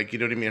low, like, you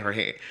know what I mean? Her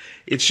hand,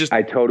 it's just.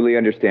 I totally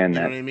understand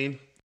that. You know what I mean?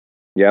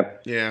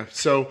 Yep. Yeah.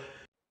 So.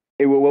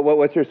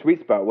 What's her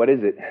sweet spot? What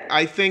is it?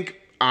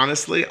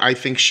 Honestly, I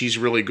think she's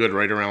really good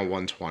right around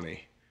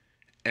 120.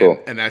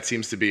 And that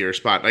seems to be her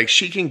spot. Like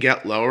she can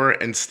get lower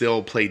and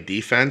still play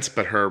defense,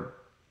 but her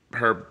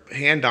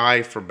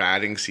hand-eye for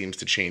batting seems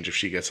to change if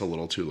she gets a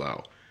little too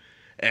low.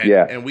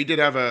 And we did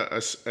have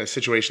a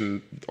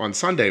situation on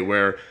Sunday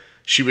where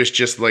she was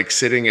just like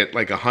sitting at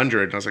like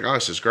 100, and I was like, oh,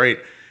 this is great.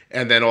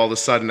 And then all of a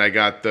sudden I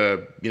got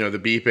the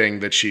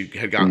beeping that she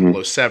had gotten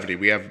below 70.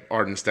 We have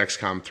Arden's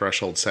Dexcom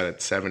threshold set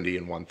at 70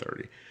 and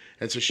 130.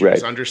 And so she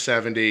was under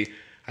 70.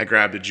 I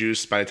grabbed a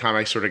juice. By the time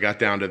I sort of got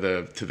down to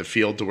the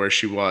field to where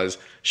she was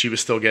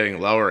still getting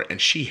lower, and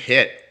she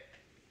hit.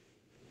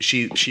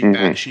 She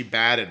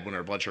batted when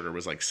her blood sugar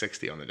was like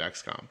 60 on the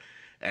Dexcom.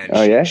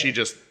 And she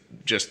just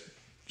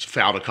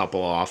fouled a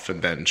couple off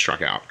and then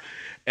struck out.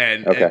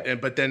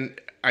 But then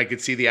I could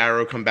see the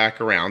arrow come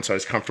back around, so I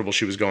was comfortable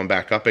she was going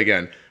back up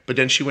again. But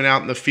then she went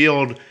out in the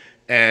field,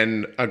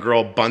 and a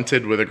girl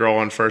bunted with a girl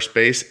on first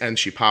base, and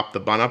she popped the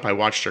bunt up. I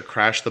watched her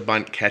crash the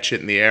bunt, catch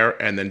it in the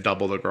air, and then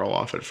double the girl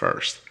off at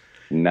first.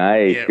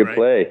 Nice. Good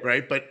play.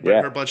 Right? But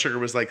her blood sugar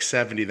was like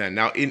 70 then.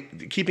 Now,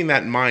 keeping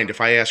that in mind, if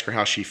I ask her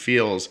how she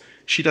feels,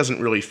 she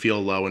doesn't really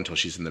feel low until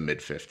she's in the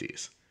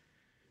mid-50s.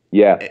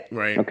 Yeah.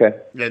 Right? Okay.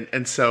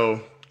 And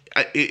so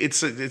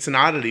it's an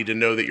oddity to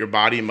know that your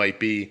body might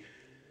be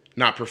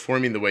not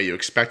performing the way you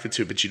expect it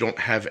to, but you don't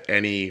have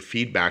any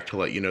feedback to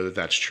let you know that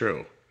that's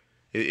true.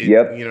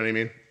 Yep. You know what I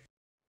mean?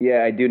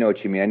 Yeah, I do know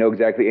what you mean. I know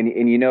exactly. And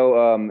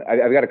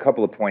I've got a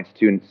couple of points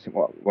too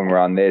when we're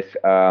on this.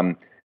 I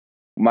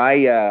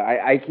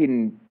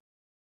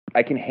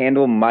can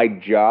handle my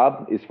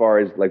job as far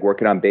as like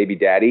working on baby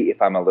daddy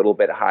if I'm a little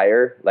bit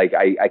higher. Like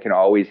I can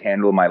always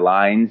handle my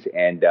lines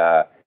and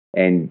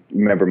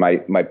remember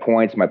my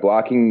points, my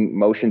blocking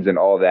motions and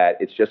all that.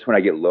 It's just when I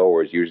get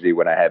lower is usually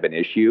when I have an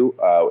issue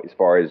as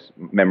far as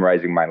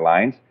memorizing my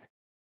lines.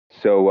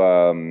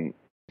 So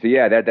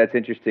yeah, that's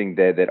interesting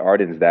that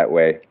Arden's that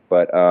way.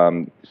 But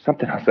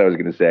something else I was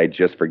going to say, I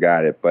just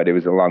forgot it, but it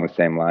was along the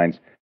same lines.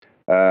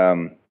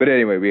 But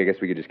anyway, I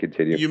guess we could just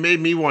continue. You made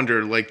me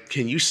wonder, like,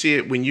 can you see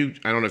it when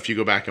I don't know if you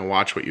go back and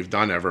watch what you've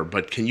done ever,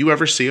 but can you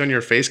ever see on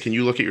your face, can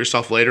you look at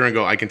yourself later and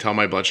go, I can tell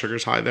my blood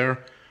sugar's high there?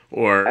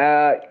 Or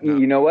no?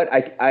 You know what?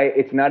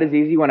 It's not as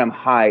easy when I'm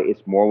high.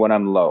 It's more when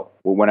I'm low.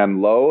 When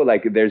I'm low,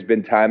 like there's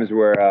been times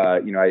where, I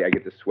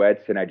get the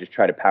sweats and I just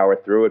try to power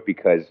through it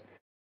because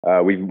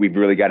we've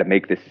really got to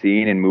make this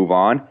scene and move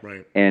on.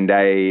 Right. And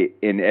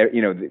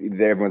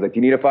everyone's like, do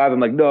you need a 5? I'm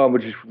like, no,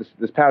 we'll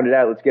just pound it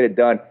out. Let's get it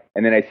done.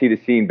 And then I see the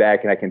scene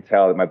back and I can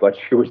tell that my blood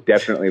sugar was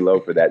definitely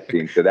low for that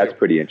scene. So that's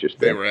pretty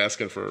interesting. They were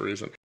asking for a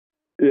reason.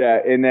 Yeah.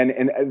 And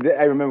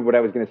I remember what I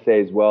was going to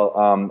say as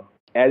well.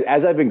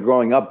 As I've been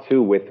growing up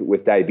too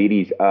with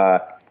diabetes,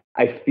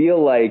 I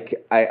feel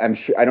like I'm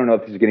sure, I don't know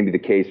if this is going to be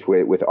the case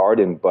with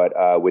Arden, but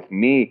with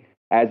me,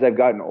 as I've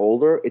gotten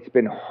older, it's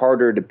been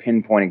harder to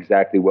pinpoint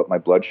exactly what my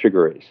blood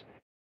sugar is.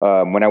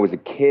 When I was a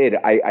kid,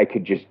 I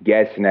could just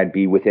guess, and I'd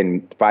be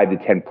within 5 to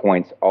 10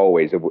 points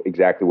always of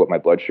exactly what my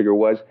blood sugar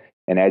was.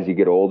 And as you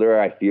get older,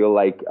 I feel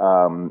like,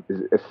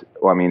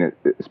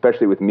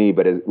 especially with me,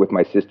 but with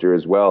my sister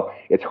as well,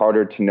 it's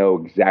harder to know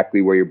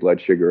exactly where your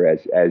blood sugar is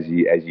as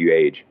you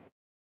age.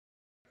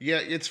 Yeah,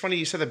 it's funny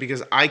you said that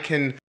because I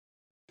can,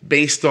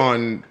 based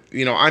on,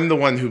 I'm the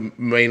one who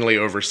mainly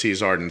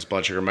oversees Arden's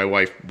blood sugar. My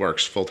wife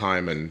works full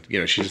time and,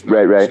 she's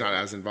not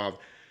as involved.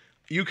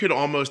 You could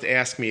almost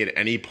ask me at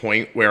any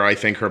point where I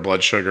think her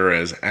blood sugar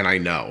is, and I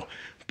know.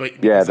 But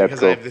because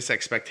cool. I have this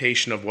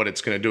expectation of what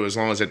it's going to do, as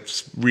long as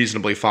it's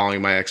reasonably following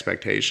my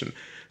expectation.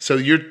 So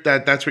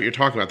that's what you're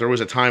talking about. There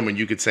was a time when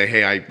you could say,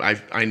 "Hey,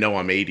 I know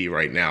I'm 80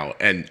 right now,"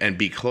 and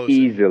be close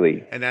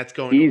easily, and that's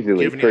going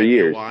easily for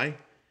years. Why?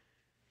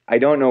 I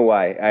don't know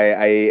why.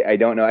 I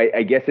don't know.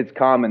 I guess it's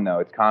common though.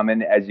 It's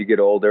common as you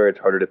get older. It's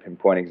harder to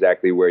pinpoint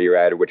exactly where you're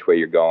at or which way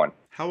you're going.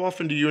 How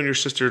often do you and your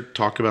sister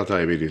talk about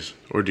diabetes,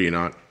 or do you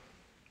not?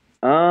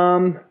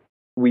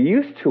 We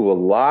used to a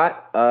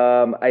lot.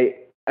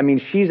 I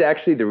mean, she's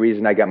actually the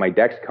reason I got my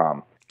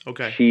Dexcom.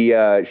 Okay. She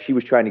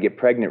was trying to get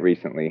pregnant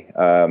recently,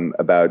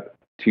 about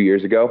 2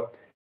 years ago.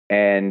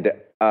 And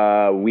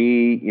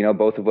we,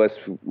 both of us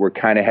were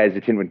kind of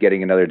hesitant with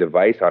getting another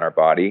device on our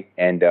body.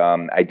 And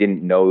I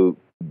didn't know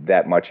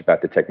that much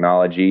about the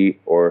technology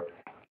or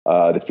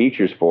the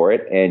features for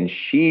it. And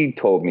she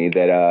told me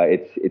that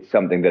it's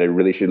something that I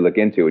really should look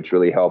into. It's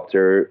really helped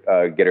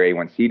her get her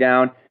A1C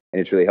down, and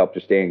it's really helped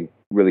her stay in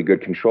really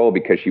good control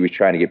because she was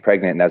trying to get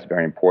pregnant, and that's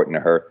very important to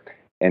her.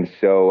 And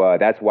so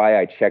that's why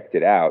I checked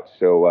it out.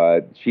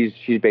 So she's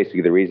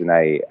basically the reason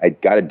I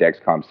got a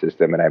Dexcom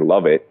system, and I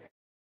love it.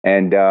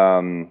 And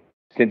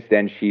since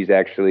then, she's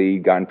actually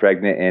gotten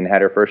pregnant and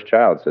had her first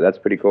child. So that's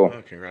pretty cool.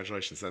 Oh,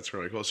 congratulations. That's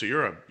really cool. So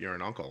you're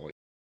an uncle.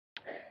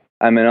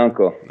 I'm an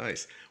uncle.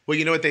 Nice. Well,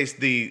 you know what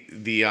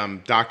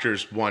the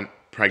doctors want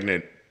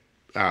pregnant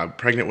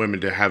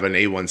women to have an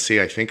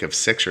A1C, I think, of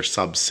 6 or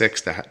sub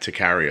 6 to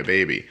carry a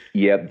baby.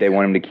 Yep, they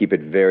want them to keep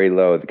it very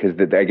low because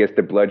I guess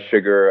the blood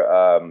sugar,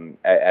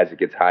 as it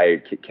gets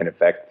high, can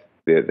affect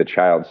the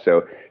child.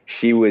 So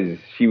she was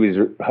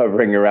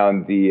hovering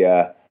around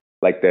the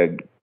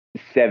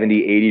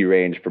 70, 80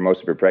 range for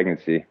most of her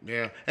pregnancy.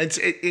 Yeah,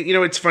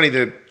 it's funny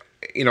that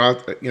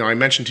I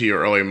mentioned to you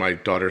earlier my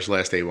daughter's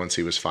last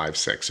A1C was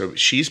 5.6, so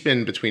she's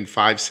been between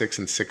 5.6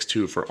 and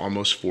 6.2 for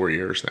almost 4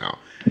 years now.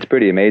 It's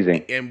pretty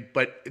amazing.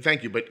 But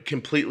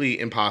completely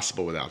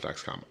impossible without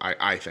Dexcom,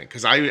 I think,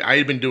 because I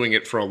had been doing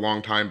it for a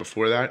long time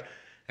before that,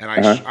 and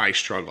I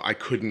struggled. I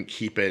couldn't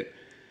keep it,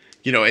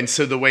 and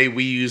so the way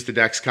we use the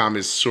Dexcom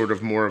is sort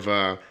of more of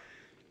a,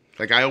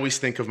 like, I always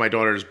think of my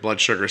daughter's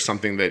blood sugar as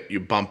something that you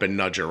bump and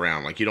nudge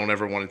around. Like, you don't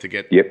ever want it to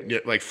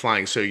get like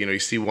flying. So, you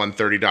see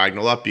 130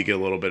 diagonal up, you get a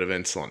little bit of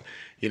insulin.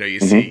 You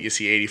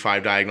see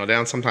 85 diagonal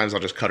down. Sometimes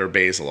I'll just cut her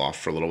basal off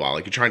for a little while.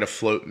 Like, you're trying to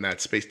float in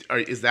that space.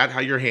 Is that how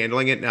you're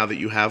handling it now that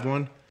you have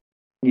one?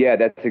 Yeah,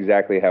 that's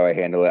exactly how I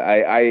handle it.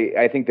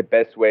 I think the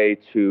best way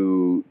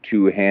to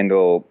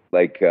handle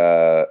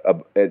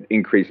an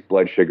increased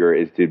blood sugar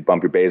is to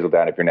bump your basal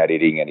down if you're not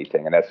eating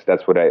anything, and that's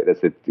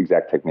the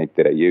exact technique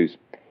that I use.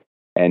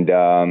 And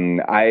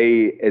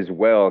I as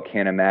well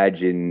can't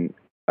imagine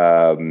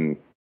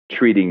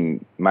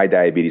treating my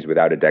diabetes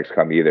without a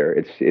Dexcom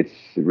either. It's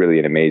really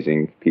an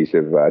amazing piece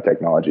of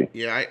technology.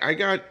 Yeah,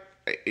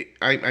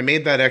 I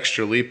made that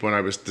extra leap when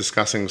I was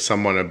discussing with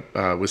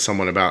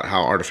someone about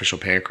how artificial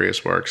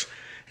pancreas works,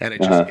 and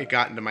it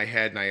got into my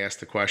head, and I asked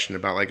the question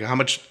about, like,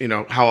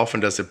 how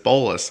often does it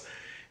bolus?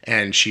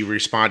 And she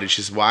responded,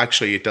 she said, well,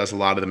 actually, it does a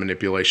lot of the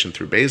manipulation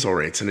through basal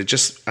rates. And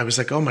I was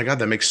like, oh my God,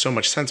 that makes so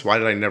much sense. Why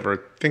did I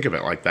never think of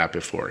it like that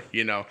before?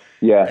 Yeah.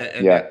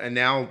 And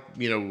now,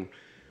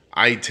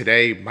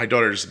 my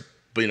daughter's,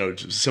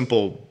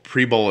 simple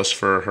pre-bolus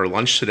for her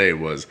lunch today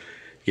was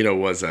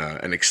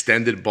an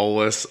extended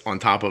bolus on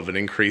top of an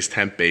increased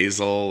temp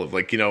basal,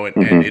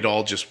 and it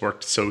all just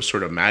worked so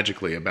sort of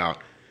magically about,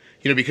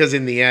 because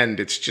in the end,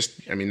 it's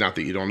just, not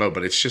that you don't know,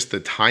 but it's just the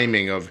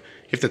timing of,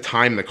 you have to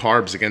time the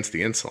carbs against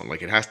the insulin.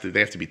 Like, they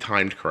have to be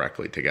timed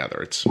correctly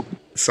together. It's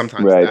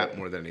sometimes that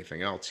more than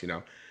anything else,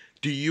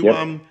 Do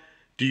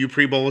you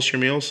pre-bolus your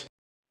meals?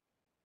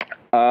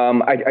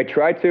 I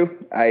try to.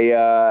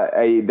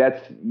 I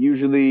that's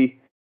usually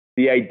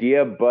the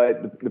idea,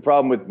 but the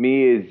problem with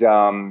me is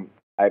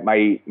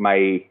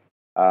my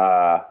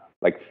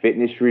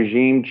fitness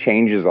regime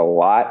changes a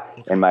lot,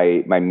 and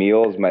my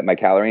meals, my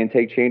calorie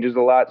intake changes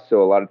a lot.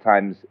 So a lot of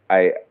times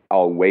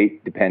I'll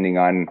wait depending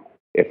on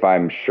if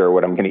I'm sure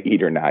what I'm going to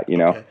eat or not,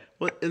 Okay.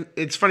 Well,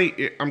 it's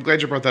funny. I'm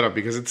glad you brought that up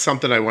because it's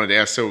something I wanted to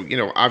ask. So,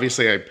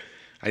 obviously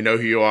I know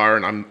who you are,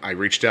 and I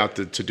reached out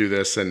to do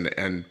this,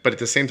 but at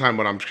the same time,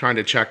 when I'm trying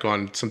to check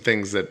on some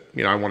things that,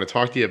 I want to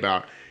talk to you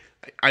about,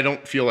 I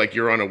don't feel like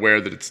you're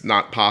unaware that it's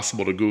not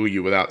possible to Google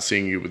you without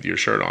seeing you with your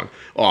shirt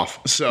off.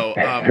 So,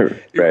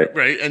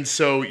 right. And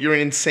so you're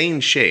in insane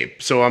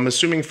shape. So I'm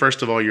assuming,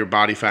 first of all, your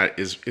body fat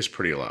is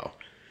pretty low.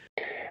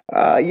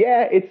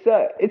 Yeah,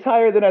 it's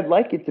higher than I'd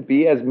like it to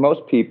be, as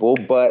most people,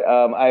 but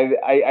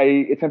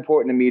it's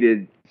important to me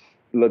to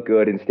look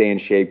good and stay in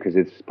shape because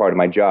it's part of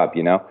my job,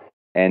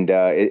 and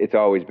it's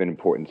always been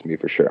important to me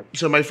for sure.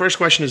 So my first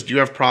question is, do you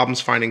have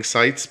problems finding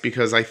sites?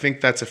 Because I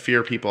think that's a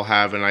fear people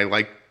have, and I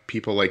like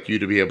people like you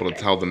to be able to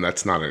tell them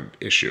that's not an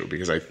issue,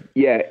 because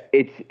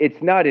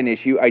it's not an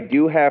issue. I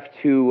do have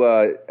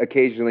to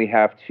occasionally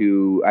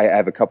I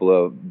have a couple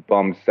of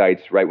bum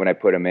sites right when I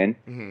put them in,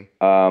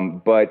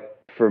 but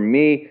for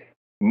me,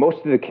 most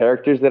of the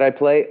characters that I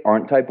play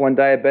aren't type 1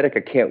 diabetic.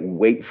 I can't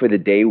wait for the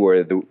day where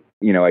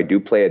I do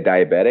play a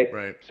diabetic,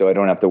 right, so I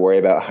don't have to worry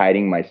about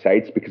hiding my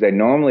sites, because I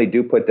normally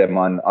do put them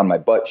on my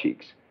butt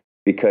cheeks,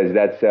 because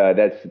that's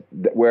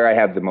where I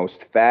have the most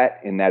fat,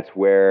 and that's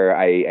where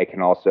I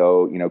can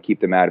also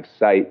keep them out of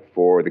sight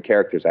for the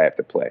characters I have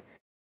to play.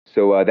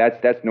 So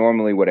that's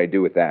normally what I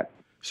do with that.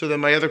 So then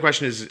my other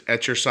question is,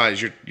 at your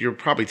size, you're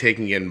probably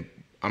taking in,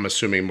 I'm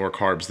assuming, more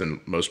carbs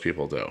than most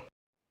people do.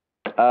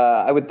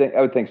 I would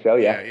think so.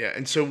 Yeah.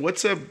 And so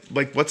what's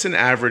an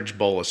average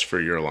bolus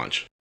for your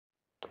lunch?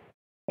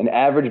 An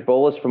average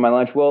bolus for my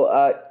lunch? Well,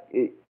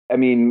 I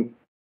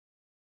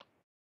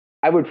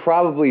would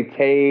probably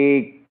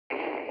take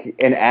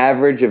an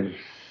average of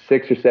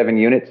 6 or 7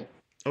 units.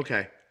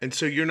 Okay. And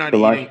so you're not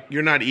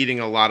eating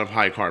a lot of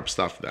high carb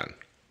stuff then?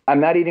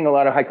 I'm not eating a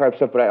lot of high carb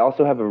stuff, but I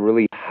also have a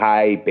really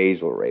high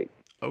basal rate.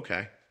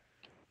 Okay.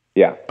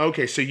 Yeah.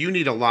 Okay, so you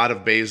need a lot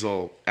of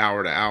basal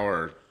hour to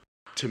hour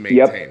to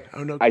maintain. Yep.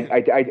 Oh no.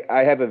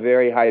 I have a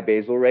very high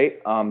basal rate,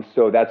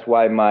 so that's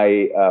why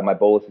my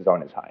boluses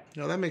aren't as high.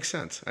 No, that makes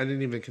sense. I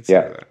didn't even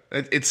consider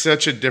that. It's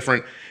such a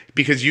different,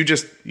 because you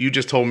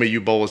just told me you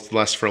bolused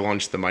less for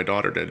lunch than my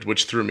daughter did,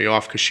 which threw me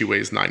off because she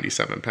weighs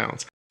 97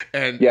 pounds.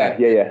 And yeah.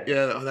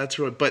 That's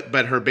right.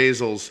 But her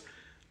basals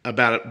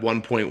about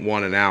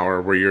 1.1 an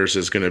hour, where yours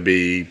is going to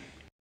be,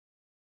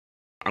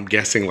 I'm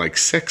guessing like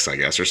 6, I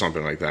guess, or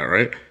something like that,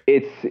 right?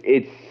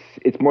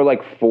 It's more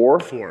like four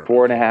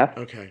and a half.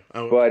 Okay.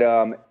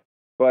 Oh,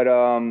 but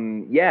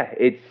yeah,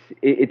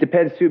 it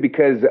depends too,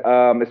 because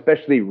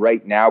especially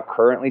right now,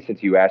 currently,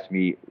 since you asked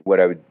me what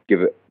I would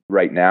give it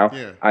right now,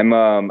 yeah.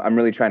 I'm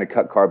really trying to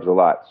cut carbs a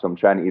lot. So I'm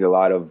trying to eat a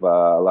lot of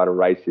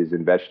rices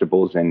and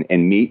vegetables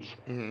and meats.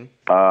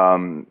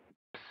 Mm-hmm.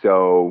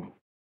 So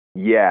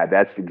yeah,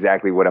 that's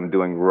exactly what I'm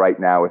doing right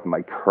now with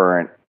my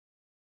current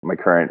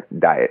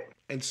diet.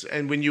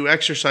 And when you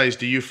exercise,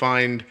 do you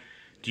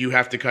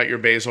have to cut your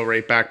basal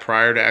rate back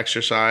prior to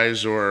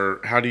exercise,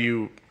 or how do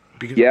you?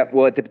 Yeah,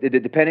 well,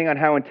 depending on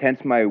how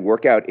intense my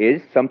workout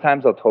is,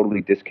 sometimes I'll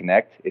totally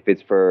disconnect. If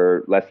it's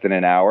for less than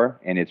an hour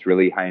and it's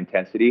really high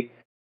intensity,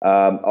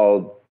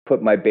 I'll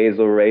put my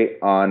basal rate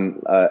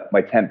on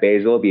my temp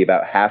basal will be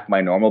about half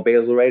my normal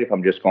basal rate if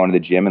I'm just going to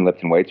the gym and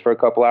lifting weights for a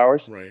couple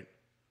hours. Right.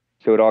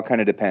 So it all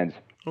kind of depends.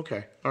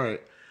 Okay. All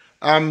right.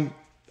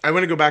 I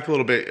want to go back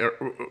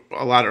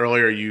a lot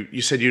earlier.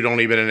 You said you'd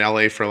only been in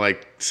LA for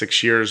like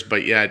 6 years,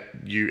 but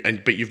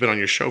you've been on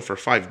your show for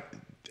 5.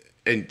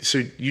 And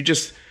so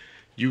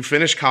you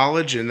finished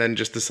college and then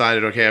just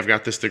decided, okay, I've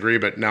got this degree,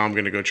 but now I'm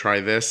going to go try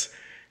this.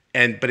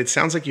 But it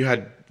sounds like you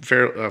had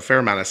a fair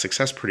amount of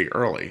success pretty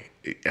early.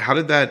 How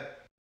does that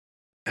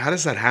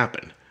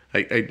happen?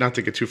 Not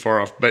to get too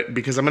far off, but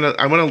because I want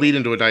to lead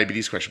into a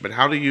diabetes question, but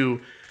how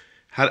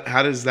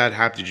does that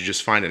happen? Did you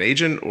just find an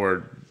agent,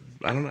 or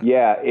I don't know?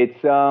 Yeah,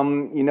 it's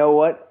you know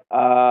what?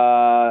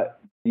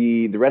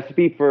 The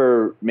recipe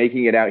for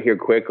making it out here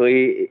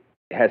quickly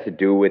has to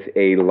do with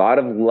a lot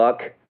of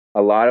luck,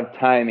 a lot of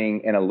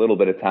timing, and a little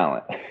bit of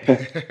talent.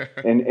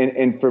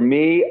 and for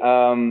me,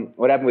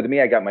 what happened with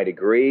me? I got my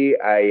degree.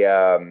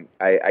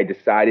 I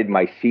decided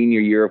my senior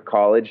year of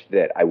college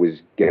that I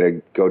was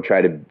gonna go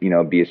try to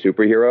be a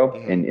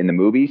superhero in the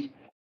movies,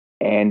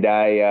 and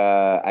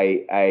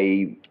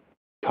I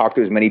talked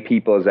to as many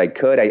people as I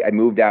could. I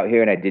moved out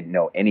here and I didn't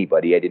know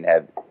anybody. I didn't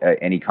have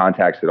any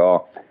contacts at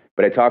all.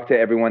 But I talked to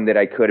everyone that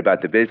I could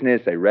about the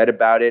business. I read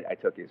about it. I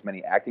took as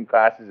many acting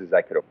classes as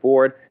I could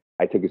afford.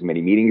 I took as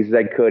many meetings as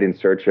I could in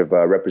search of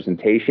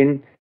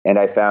representation. And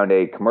I found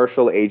a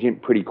commercial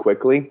agent pretty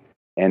quickly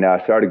and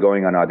started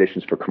going on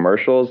auditions for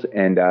commercials.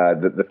 And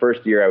the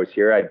first year I was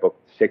here, I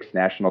booked 6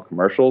 national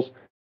commercials,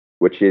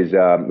 which is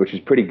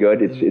pretty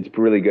good. It's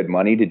really good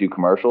money to do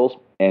commercials.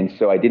 And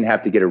so I didn't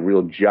have to get a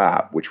real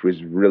job, which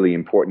was really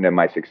important to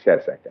my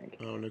success, I think.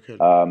 Oh, no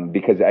kidding.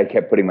 Because I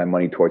kept putting my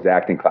money towards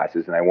acting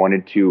classes, and I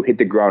wanted to hit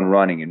the ground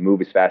running and move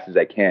as fast as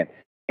I can.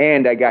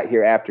 And I got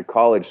here after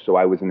college, so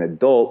I was an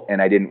adult,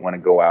 and I didn't want to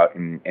go out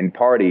and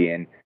party.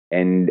 And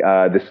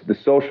the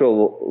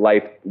social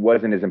life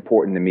wasn't as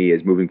important to me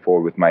as moving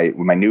forward with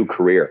my new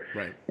career.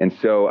 Right. And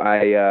so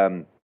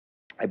I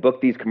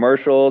booked these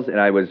commercials, and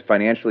I was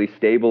financially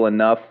stable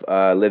enough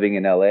living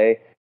in LA.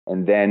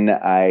 And then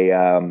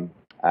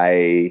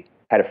I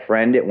had a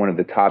friend at one of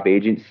the top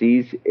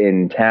agencies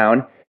in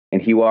town,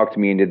 and he walked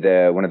me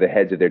into one of the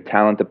heads of their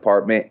talent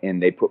department,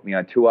 and they put me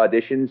on 2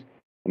 auditions.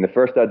 And the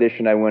first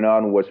audition I went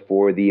on was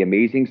for The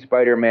Amazing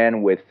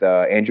Spider-Man with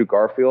Andrew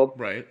Garfield,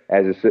 right,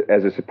 as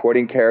a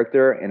supporting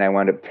character. And I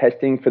wound up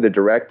testing for the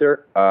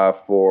director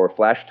for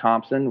Flash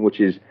Thompson, which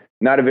is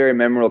not a very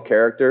memorable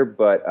character,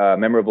 but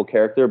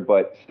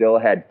still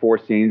had 4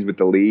 scenes with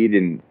the lead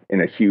in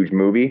a huge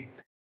movie.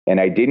 And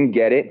I didn't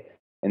get it.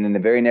 And then the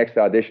very next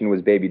audition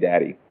was Baby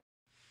Daddy.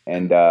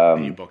 And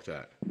you booked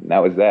that.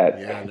 That was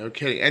that. Yeah, no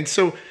kidding. And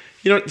so,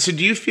 so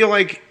do you feel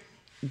like,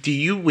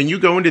 when you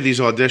go into these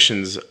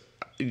auditions,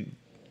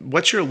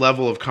 what's your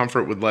level of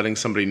comfort with letting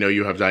somebody know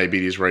you have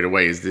diabetes right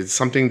away? Is it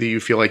something that you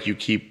feel like you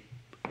keep,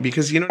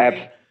 because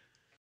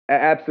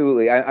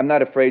Absolutely. I'm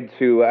not afraid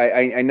to.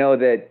 I know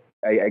that.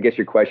 I guess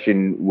your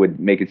question would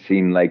make it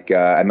seem like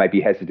I might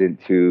be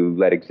hesitant to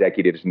let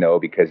executives know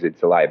because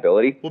it's a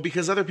liability. Well,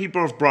 because other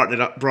people have brought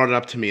it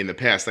up to me in the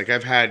past. Like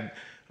I've had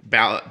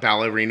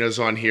ballerinas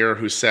on here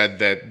who said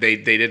that they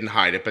didn't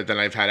hide it, but then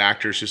I've had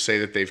actors who say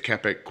that they've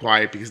kept it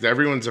quiet because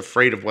everyone's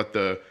afraid of what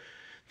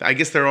I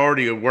guess they're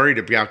already worried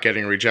about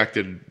getting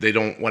rejected. They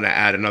don't want to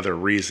add another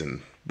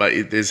reason. But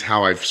it is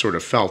how I've sort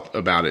of felt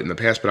about it in the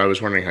past. But I was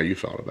wondering how you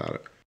felt about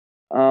it.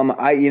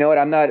 You know what?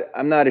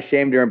 I'm not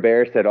ashamed or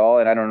embarrassed at all,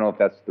 and I don't know if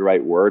that's the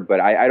right word, but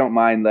I don't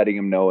mind letting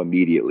them know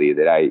immediately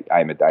that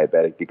I'm a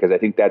diabetic, because I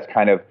think that's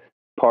kind of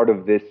part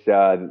of this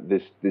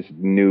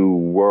new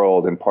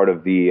world, and part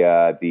of the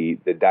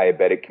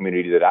diabetic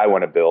community that I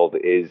want to build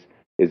is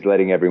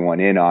letting everyone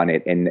in on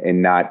it,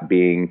 and not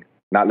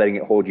letting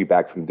it hold you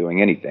back from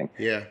doing anything.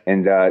 Yeah.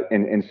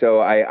 And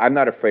so I'm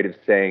not afraid of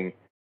saying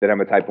that I'm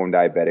a type 1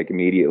 diabetic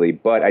immediately,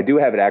 but I do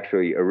have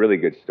actually a really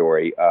good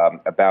story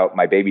about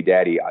my Baby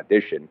Daddy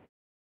audition.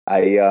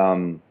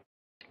 This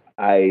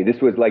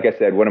was, like I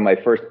said, one of my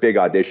first big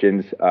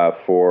auditions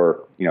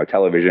for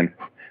television.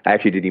 I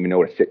actually didn't even know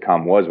what a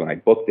sitcom was when I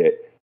booked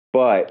it.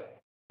 But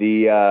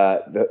the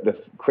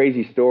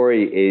crazy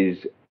story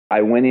is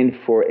I went in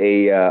for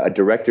a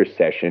director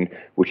session,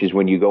 which is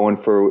when you go in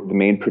for the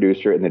main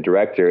producer and the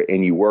director,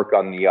 and you work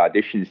on the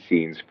audition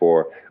scenes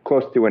for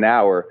close to an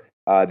hour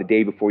the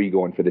day before you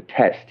go in for the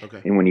test.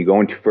 Okay. And when you go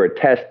in for a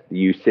test,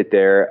 you sit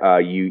there,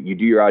 you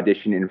do your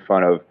audition in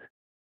front of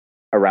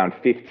around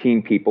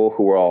 15 people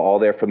who are all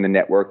there from the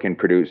network and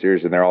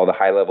producers, and they're all the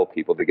high-level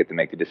people that get to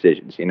make the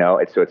decisions,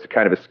 So it's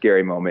kind of a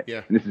scary moment.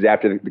 Yeah. And this is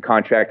after the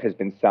contract has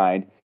been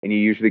signed, and you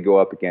usually go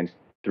up against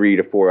 3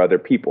 to 4 other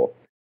people.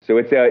 So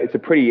it's a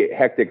pretty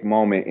hectic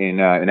moment in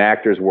an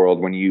actor's world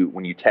when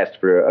you test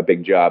for a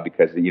big job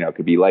because it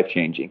could be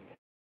life-changing.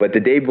 But the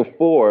day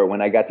before, when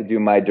I got to do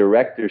my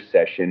director's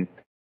session,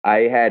 I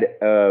had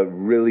a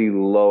really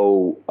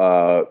low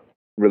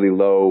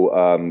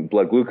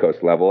blood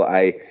glucose level.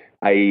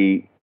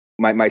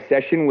 My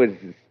session was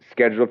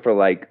scheduled for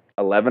like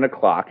 11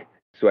 o'clock,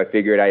 so I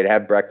figured I'd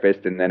have breakfast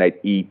and then I'd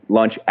eat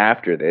lunch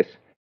after this.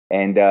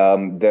 And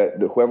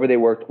whoever they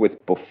worked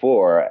with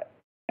before.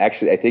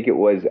 Actually, I think it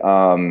was,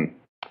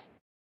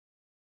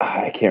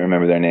 I can't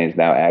remember their names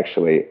now,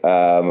 actually.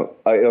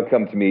 It'll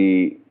come to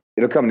me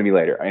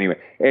later.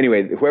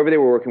 Anyway, whoever they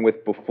were working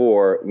with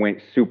before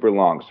went super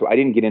long. So I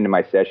didn't get into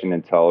my session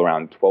until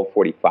around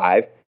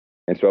 12:45.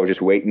 And so I was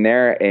just waiting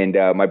there, and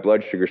my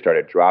blood sugar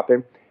started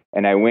dropping.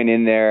 And I went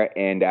in there,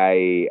 and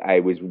I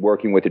was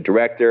working with the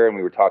director, and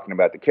we were talking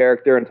about the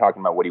character and talking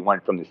about what he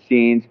wanted from the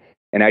scenes.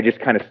 And I just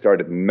kind of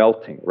started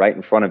melting right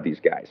in front of these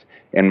guys.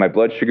 And my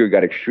blood sugar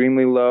got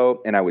extremely low,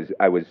 and I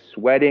was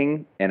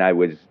sweating, and I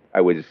was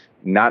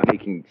not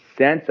making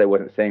sense. I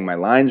wasn't saying my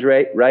lines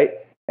right.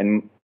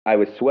 And I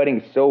was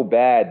sweating so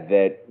bad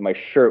that my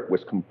shirt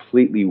was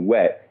completely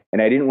wet.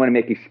 And I didn't want to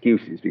make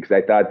excuses because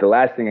I thought the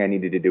last thing I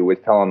needed to do was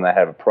tell them that I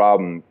have a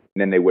problem,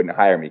 and then they wouldn't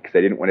hire me, because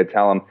I didn't want to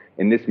tell them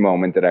in this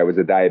moment that I was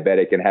a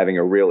diabetic and having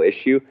a real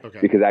issue,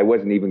 because I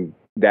wasn't even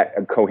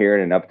that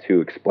coherent enough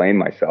to explain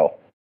myself.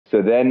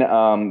 So then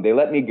they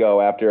let me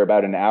go after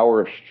about an hour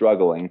of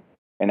struggling,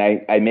 and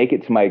I make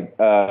it to my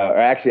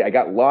I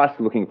got lost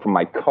looking for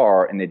my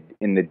car in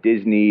the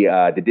Disney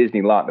lot,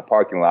 in the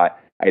parking lot.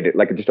 I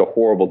had just a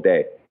horrible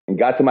day, and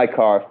got to my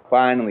car,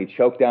 finally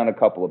choked down a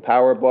couple of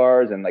power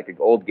bars and like an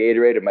old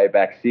Gatorade in my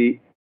back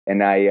seat,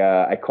 and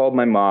I called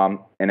my mom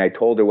and I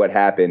told her what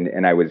happened,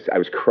 and I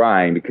was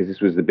crying because this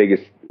was the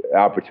biggest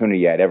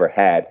opportunity I'd ever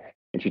had,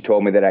 and she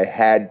told me that I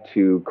had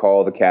to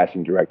call the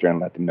casting director and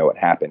let them know what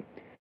happened.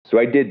 So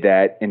I did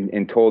that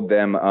and told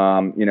them,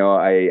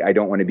 I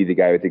don't want to be the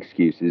guy with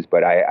excuses,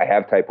 but I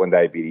have type 1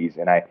 diabetes,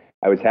 and I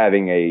was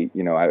having a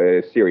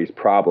serious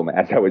problem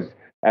as I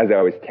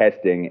was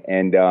testing,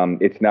 and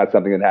it's not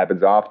something that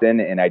happens often,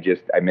 and I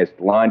missed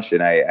lunch,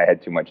 and I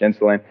had too much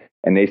insulin,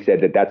 and they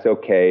said that that's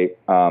okay.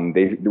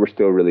 They were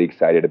still really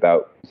excited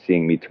about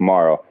seeing me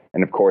tomorrow,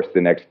 and of course the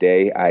next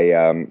day I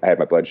had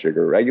my blood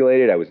sugar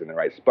regulated. I was in the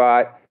right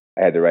spot.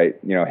 I had the right,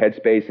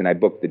 headspace, and I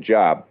booked the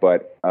job.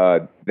 But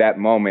that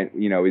moment,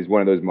 is one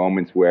of those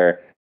moments where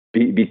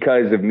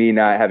because of me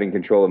not having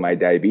control of my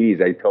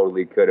diabetes, I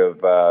totally could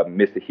have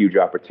missed a huge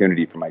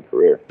opportunity for my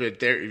career.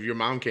 But your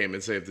mom came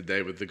and saved the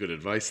day with the good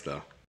advice,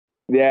 though.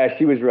 Yeah,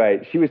 she was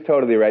right. She was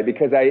totally right,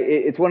 because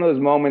it's one of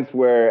those moments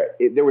where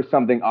there was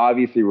something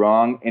obviously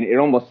wrong, and it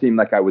almost seemed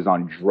like I was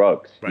on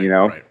drugs,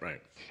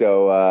 Right.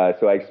 So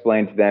I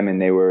explained to them,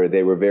 and they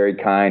were very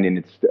kind, and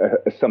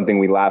it's something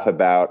we laugh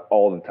about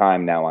all the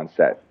time now on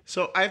set.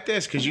 So I have to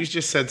ask, because you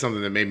just said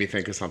something that made me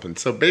think of something.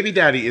 So Baby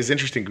Daddy is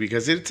interesting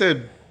because it's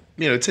a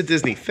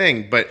Disney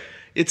thing, but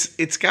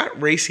it's got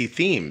racy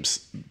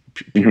themes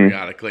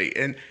periodically,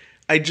 and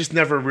I just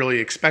never really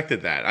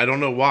expected that. I don't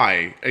know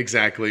why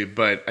exactly,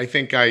 but I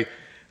think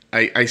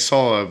I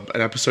saw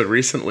an episode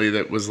recently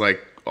that was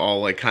like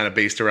all like kind of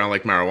based around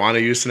like marijuana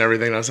use and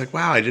everything. And I was like,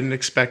 wow, I didn't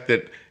expect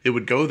that it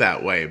would go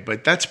that way.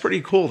 But that's pretty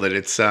cool that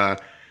it's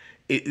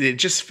it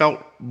just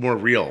felt more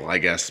real, I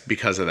guess,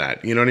 because of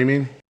that. You know what I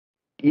mean?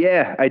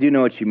 Yeah, I do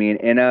know what you mean.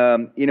 And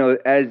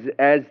as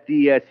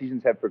the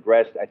seasons have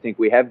progressed, I think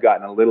we have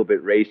gotten a little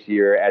bit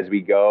racier as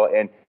we go,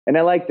 and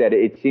I like that.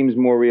 It seems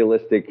more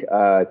realistic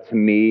to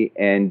me,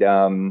 and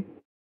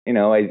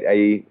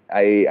I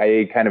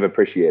kind of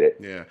appreciate it.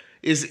 Yeah.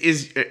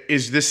 Is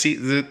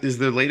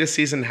the latest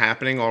season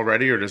happening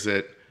already, or does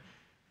it,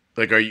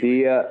 like, are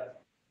you?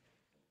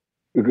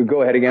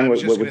 Go ahead again. I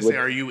was just going to say,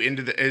 are you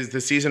is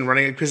the season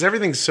running? Because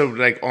everything's so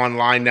like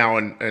online now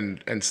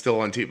and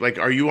still on TV. Like,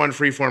 are you on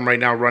Freeform right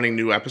now running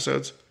new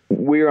episodes?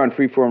 We're on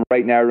Freeform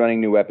right now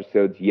running new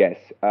episodes. Yes,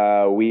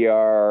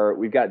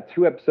 we've got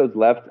 2 episodes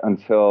left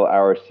until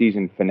our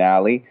season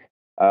finale.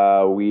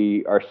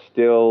 We are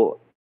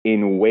still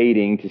in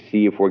waiting to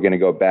see if we're going to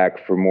go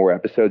back for more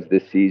episodes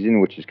this season,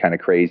 which is kind of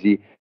crazy.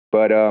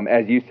 But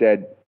as you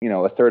said,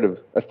 a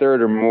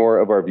third or more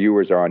of our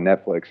viewers are on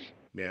Netflix.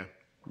 Yeah,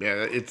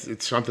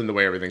 it's something the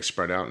way everything's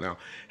spread out now.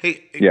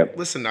 Hey,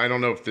 listen, I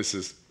don't know if this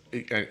is,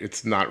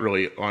 it's not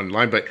really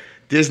online, but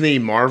Disney,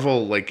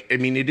 Marvel, like, I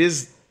mean, it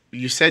is.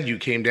 You said you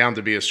came down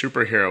to be a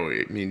superhero.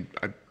 I mean,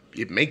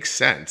 it makes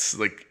sense.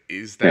 Like,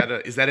 is that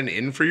an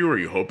in for you? Are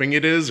you hoping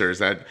it is, or is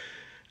that?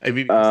 I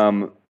mean,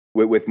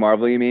 with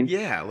Marvel, you mean?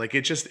 Yeah, like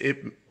it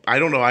I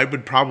don't know. I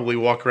would probably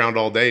walk around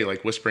all day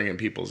like whispering in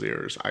people's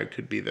ears. I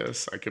could be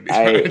this. I could be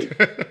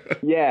that.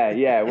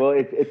 Yeah. Well,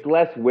 it's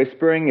less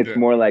whispering. It's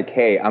more like,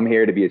 hey, I'm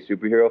here to be a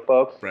superhero,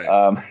 folks.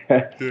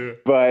 Right.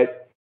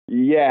 But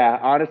yeah,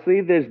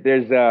 honestly,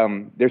 there's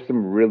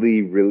some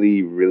really,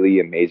 really, really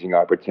amazing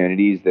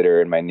opportunities that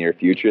are in my near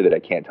future that I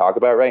can't talk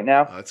about right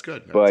now. Oh, that's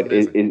good. But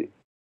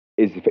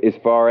as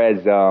far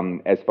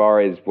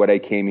as what I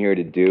came here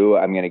to do,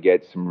 I'm going to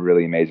get some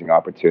really amazing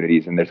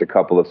opportunities, and there's a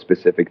couple of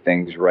specific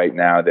things right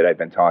now that I've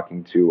been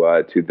talking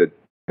to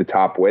the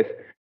top with,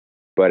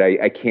 but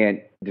I can't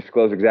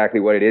disclose exactly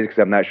what it is because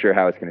I'm not sure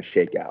how it's going to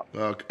shake out.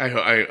 Well,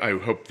 I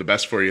hope the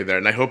best for you there,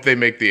 and I hope they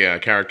make the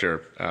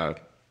character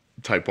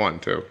type 1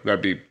 too.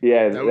 That'd be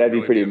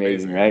really pretty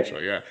amazing, right?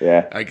 Actually.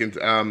 Yeah. I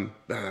can.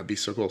 That'd be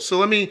so cool. So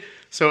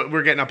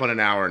we're getting up on an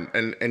hour,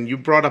 and you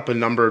brought up a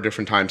number of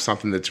different times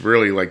something that's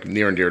really like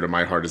near and dear to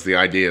my heart is the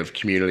idea of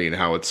community and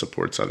how it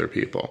supports other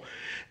people.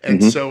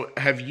 And so,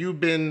 have you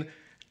been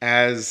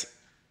have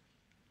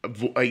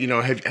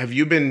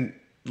you been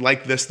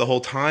like this the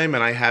whole time,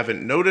 and I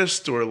haven't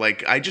noticed, or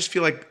like I just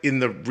feel like in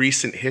the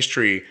recent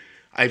history,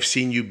 I've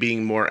seen you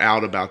being more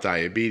out about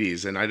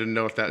diabetes, and I didn't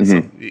know if that's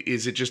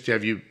is it just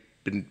have you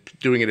been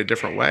doing it a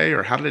different way,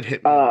 or how did it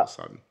hit me all of a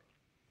sudden?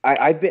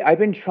 I've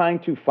been trying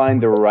to find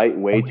the right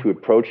way to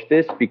approach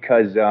this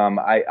because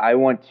I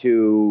want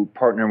to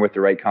partner with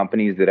the right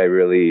companies that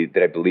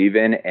I believe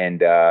in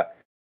and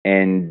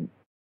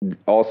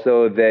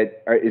also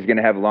that is going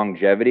to have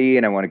longevity,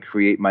 and I want to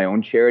create my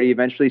own charity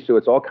eventually. So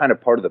it's all kind of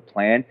part of the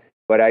plan.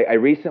 But I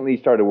recently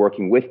started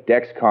working with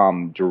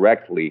Dexcom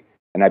directly,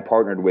 and I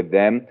partnered with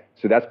them.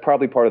 So that's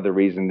probably part of the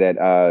reason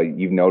that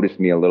you've noticed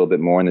me a little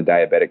bit more in the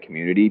diabetic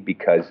community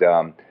because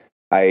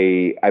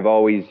I've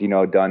always,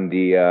 done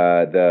the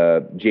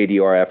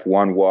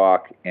JDRF1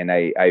 walk, and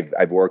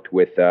I've worked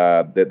with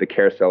the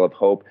Carousel of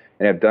Hope,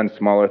 and I've done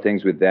smaller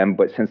things with them.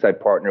 But since I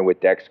partner with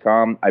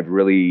Dexcom, I've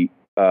really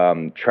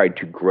tried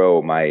to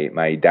grow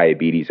my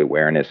diabetes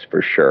awareness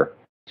for sure.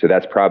 So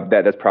that's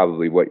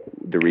probably what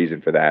the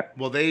reason for that.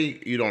 Well,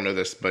 you don't know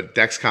this, but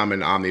Dexcom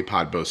and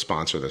Omnipod both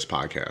sponsor this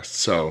podcast.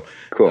 So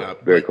cool,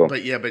 very cool.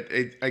 But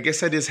I guess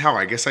that is how.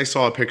 I guess I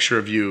saw a picture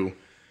of you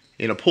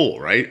in a pool,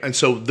 right? And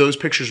so those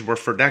pictures were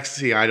for Dex.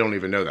 See, I don't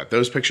even know that.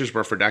 Those pictures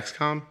were for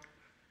Dexcom?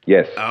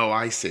 Yes. Oh,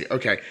 I see.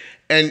 Okay.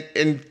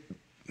 And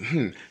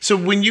so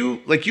when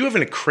you have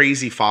a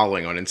crazy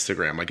following on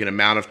Instagram, like an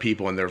amount of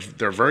people, and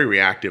they're very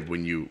reactive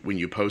when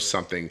you post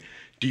something.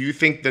 Do you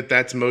think that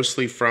that's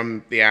mostly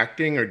from the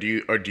acting, or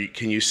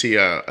can you see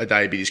a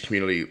diabetes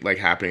community like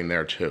happening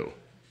there too?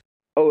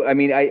 Oh, I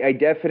mean, I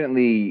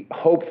definitely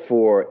hope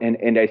for,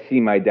 and I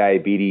see my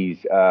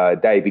diabetes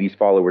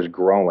followers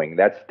growing.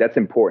 That's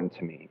important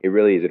to me. It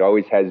really is. It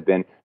always has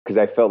been, because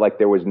I felt like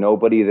there was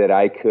nobody that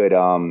I could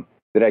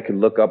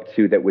look up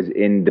to that was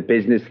in the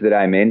business that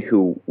I'm in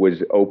who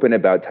was open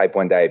about type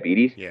 1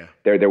 diabetes. Yeah.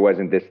 There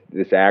wasn't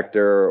this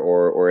actor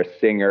or a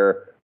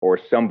singer or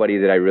somebody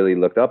that I really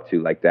looked up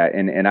to like that.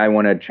 And I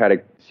want to try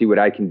to see what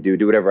I can do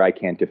whatever I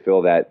can to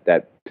fill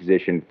that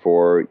position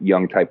for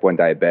young type 1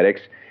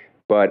 diabetics.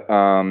 But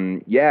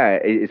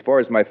as far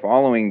as my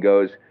following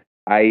goes,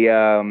 I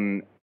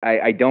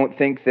don't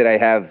think that I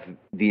have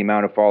the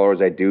amount of followers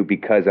I do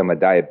because I'm a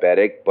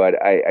diabetic, but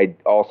I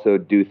also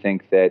do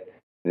think that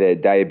the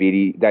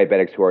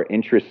diabetics who are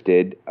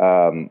interested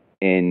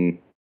in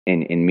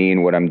me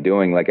and what I'm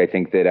doing, like I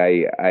think that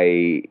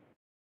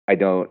I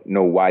don't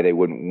know why they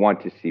wouldn't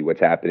want to see what's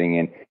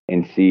happening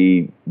and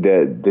see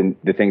the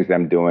things that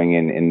I'm doing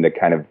and the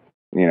kind of,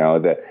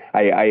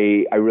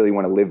 I really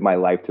want to live my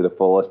life to the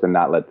fullest and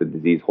not let the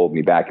disease hold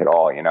me back at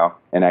all,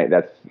 and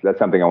that's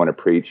something I want to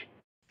preach.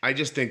 I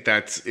just think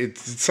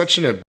it's such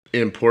an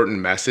important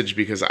message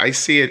because I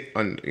see it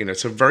on,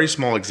 it's a very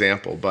small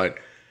example, but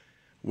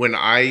when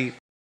I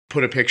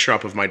put a picture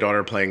up of my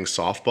daughter playing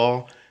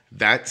softball,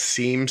 that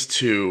seems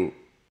to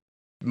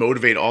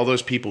motivate all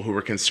those people who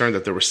were concerned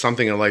that there was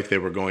something in life they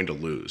were going to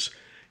lose.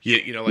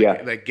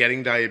 Like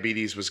getting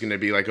diabetes was going to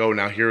be like, oh,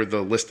 now here are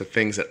the list of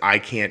things that I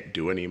can't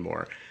do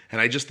anymore. And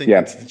I just think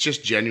it's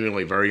just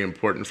genuinely very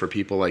important for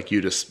people like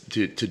you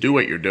to do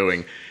what you're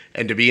doing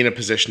and to be in a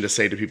position to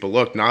say to people,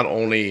 look, not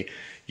only,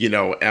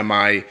 am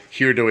I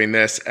here doing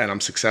this and I'm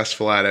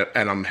successful at it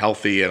and I'm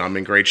healthy and I'm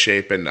in great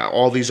shape and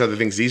all these other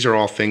things, these are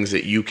all things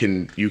that you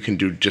can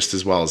do just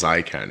as well as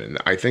I can. And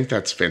I think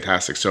that's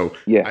fantastic. So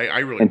I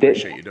really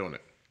appreciate you doing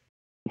it.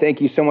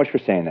 Thank you so much for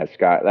saying that,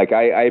 Scott. Like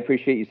I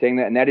appreciate you saying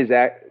that, and that is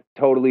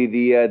totally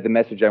the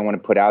message I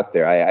want to put out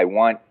there. I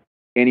want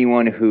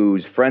anyone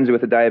who's friends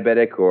with a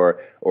diabetic or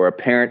a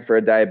parent for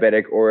a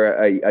diabetic or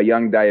a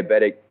young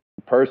diabetic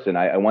person,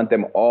 I want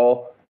them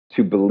all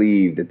to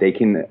believe that they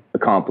can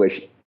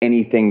accomplish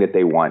anything that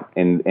they want,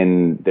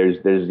 and there's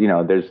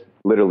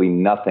literally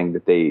nothing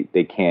that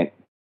they can't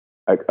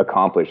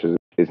accomplish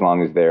as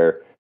long as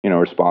they're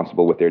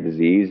responsible with their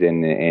disease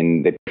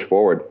and they push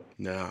forward.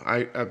 No,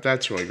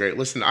 that's really great.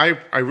 Listen, I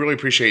really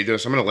appreciate you doing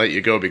this. I'm going to let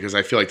you go because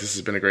I feel like this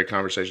has been a great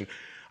conversation.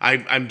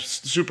 I'm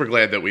super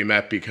glad that we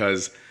met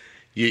because,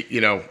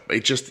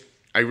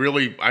 I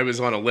was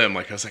on a limb.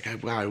 Like I was like,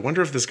 wow, I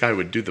wonder if this guy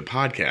would do the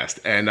podcast.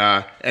 And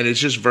it's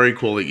just very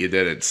cool that you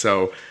did it.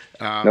 So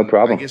no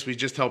problem. I guess we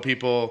just tell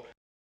people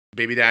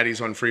Baby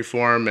Daddy's on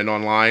Freeform and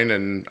online,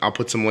 and I'll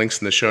put some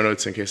links in the show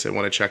notes in case they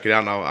want to check it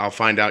out. And I'll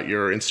find out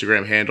your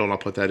Instagram handle and I'll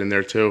put that in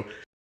there too.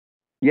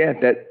 Yeah,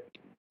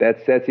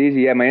 that's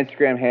easy. Yeah, my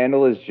Instagram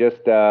handle is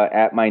just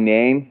at my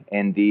name,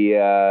 and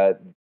the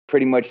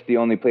pretty much the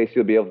only place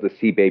you'll be able to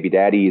see Baby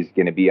Daddy is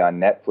going to be on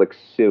Netflix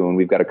soon.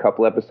 We've got a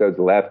couple episodes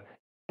left,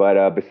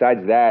 but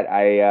besides that,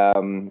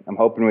 I'm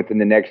hoping within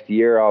the next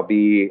year I'll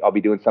be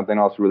doing something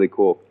else really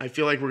cool. I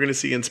feel like we're going to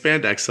see in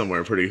spandex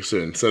somewhere pretty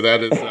soon. So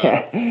that is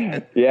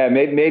yeah,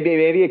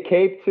 maybe a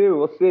cape too.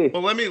 We'll see.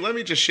 Well, let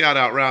me just shout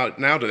out right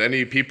now to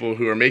any people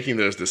who are making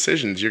those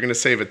decisions. You're going to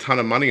save a ton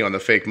of money on the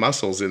fake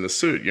muscles in the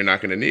suit. You're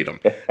not going to need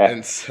them.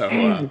 And so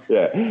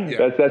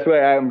yeah. That's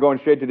why I'm going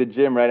straight to the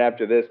gym right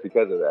after this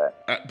because of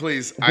that.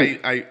 Please,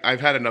 I've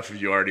had enough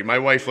of you already. My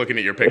wife looking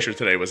at your picture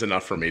today was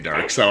enough for me,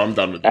 Derek. So I'm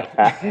done with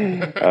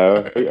that.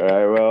 All right,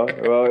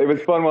 well, it was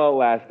fun while it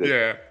lasted.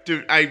 Yeah,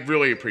 dude, I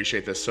really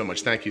appreciate this so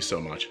much. Thank you so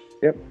much.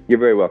 Yep, you're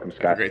very welcome,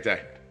 Scott. Have a great day.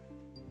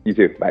 You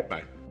too. Bye.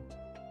 Bye.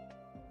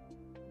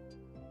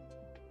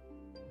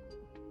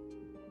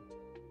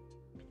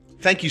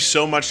 Thank you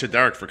so much to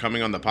Derek for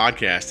coming on the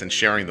podcast and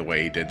sharing the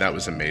way he did. That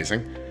was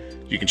amazing.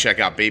 You can check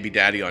out Baby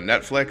Daddy on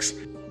Netflix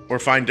or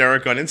find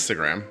Derek on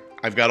Instagram.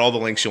 I've got all the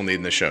links you'll need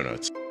in the show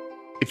notes.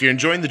 If you're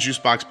enjoying the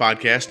Juicebox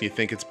podcast and you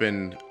think it's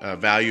been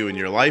value in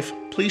your life,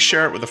 please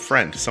share it with a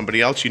friend, somebody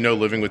else you know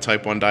living with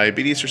type 1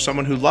 diabetes, or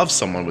someone who loves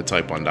someone with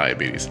type 1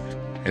 diabetes.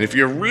 And if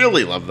you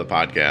really love the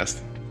podcast,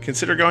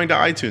 consider going to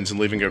iTunes and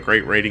leaving a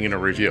great rating and a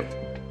review.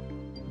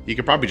 You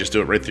could probably just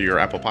do it right through your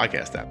Apple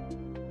Podcast app.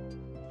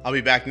 I'll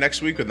be back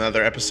next week with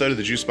another episode of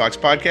the Juicebox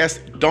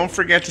Podcast. Don't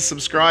forget to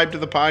subscribe to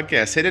the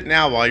podcast. Hit it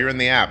now while you're in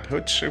the app.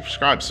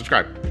 Subscribe.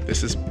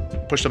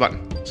 Push the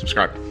button.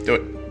 Subscribe. Do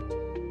it.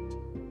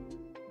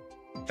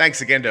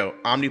 Thanks again to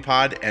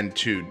OmniPod and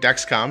to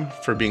Dexcom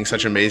for being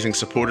such amazing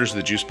supporters of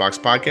the Juicebox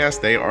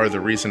Podcast. They are the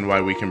reason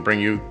why we can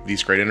bring you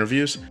these great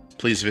interviews.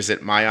 Please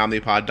visit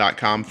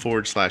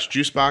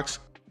myomnipod.com/juicebox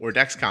or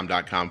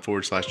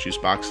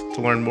dexcom.com/juicebox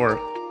to learn more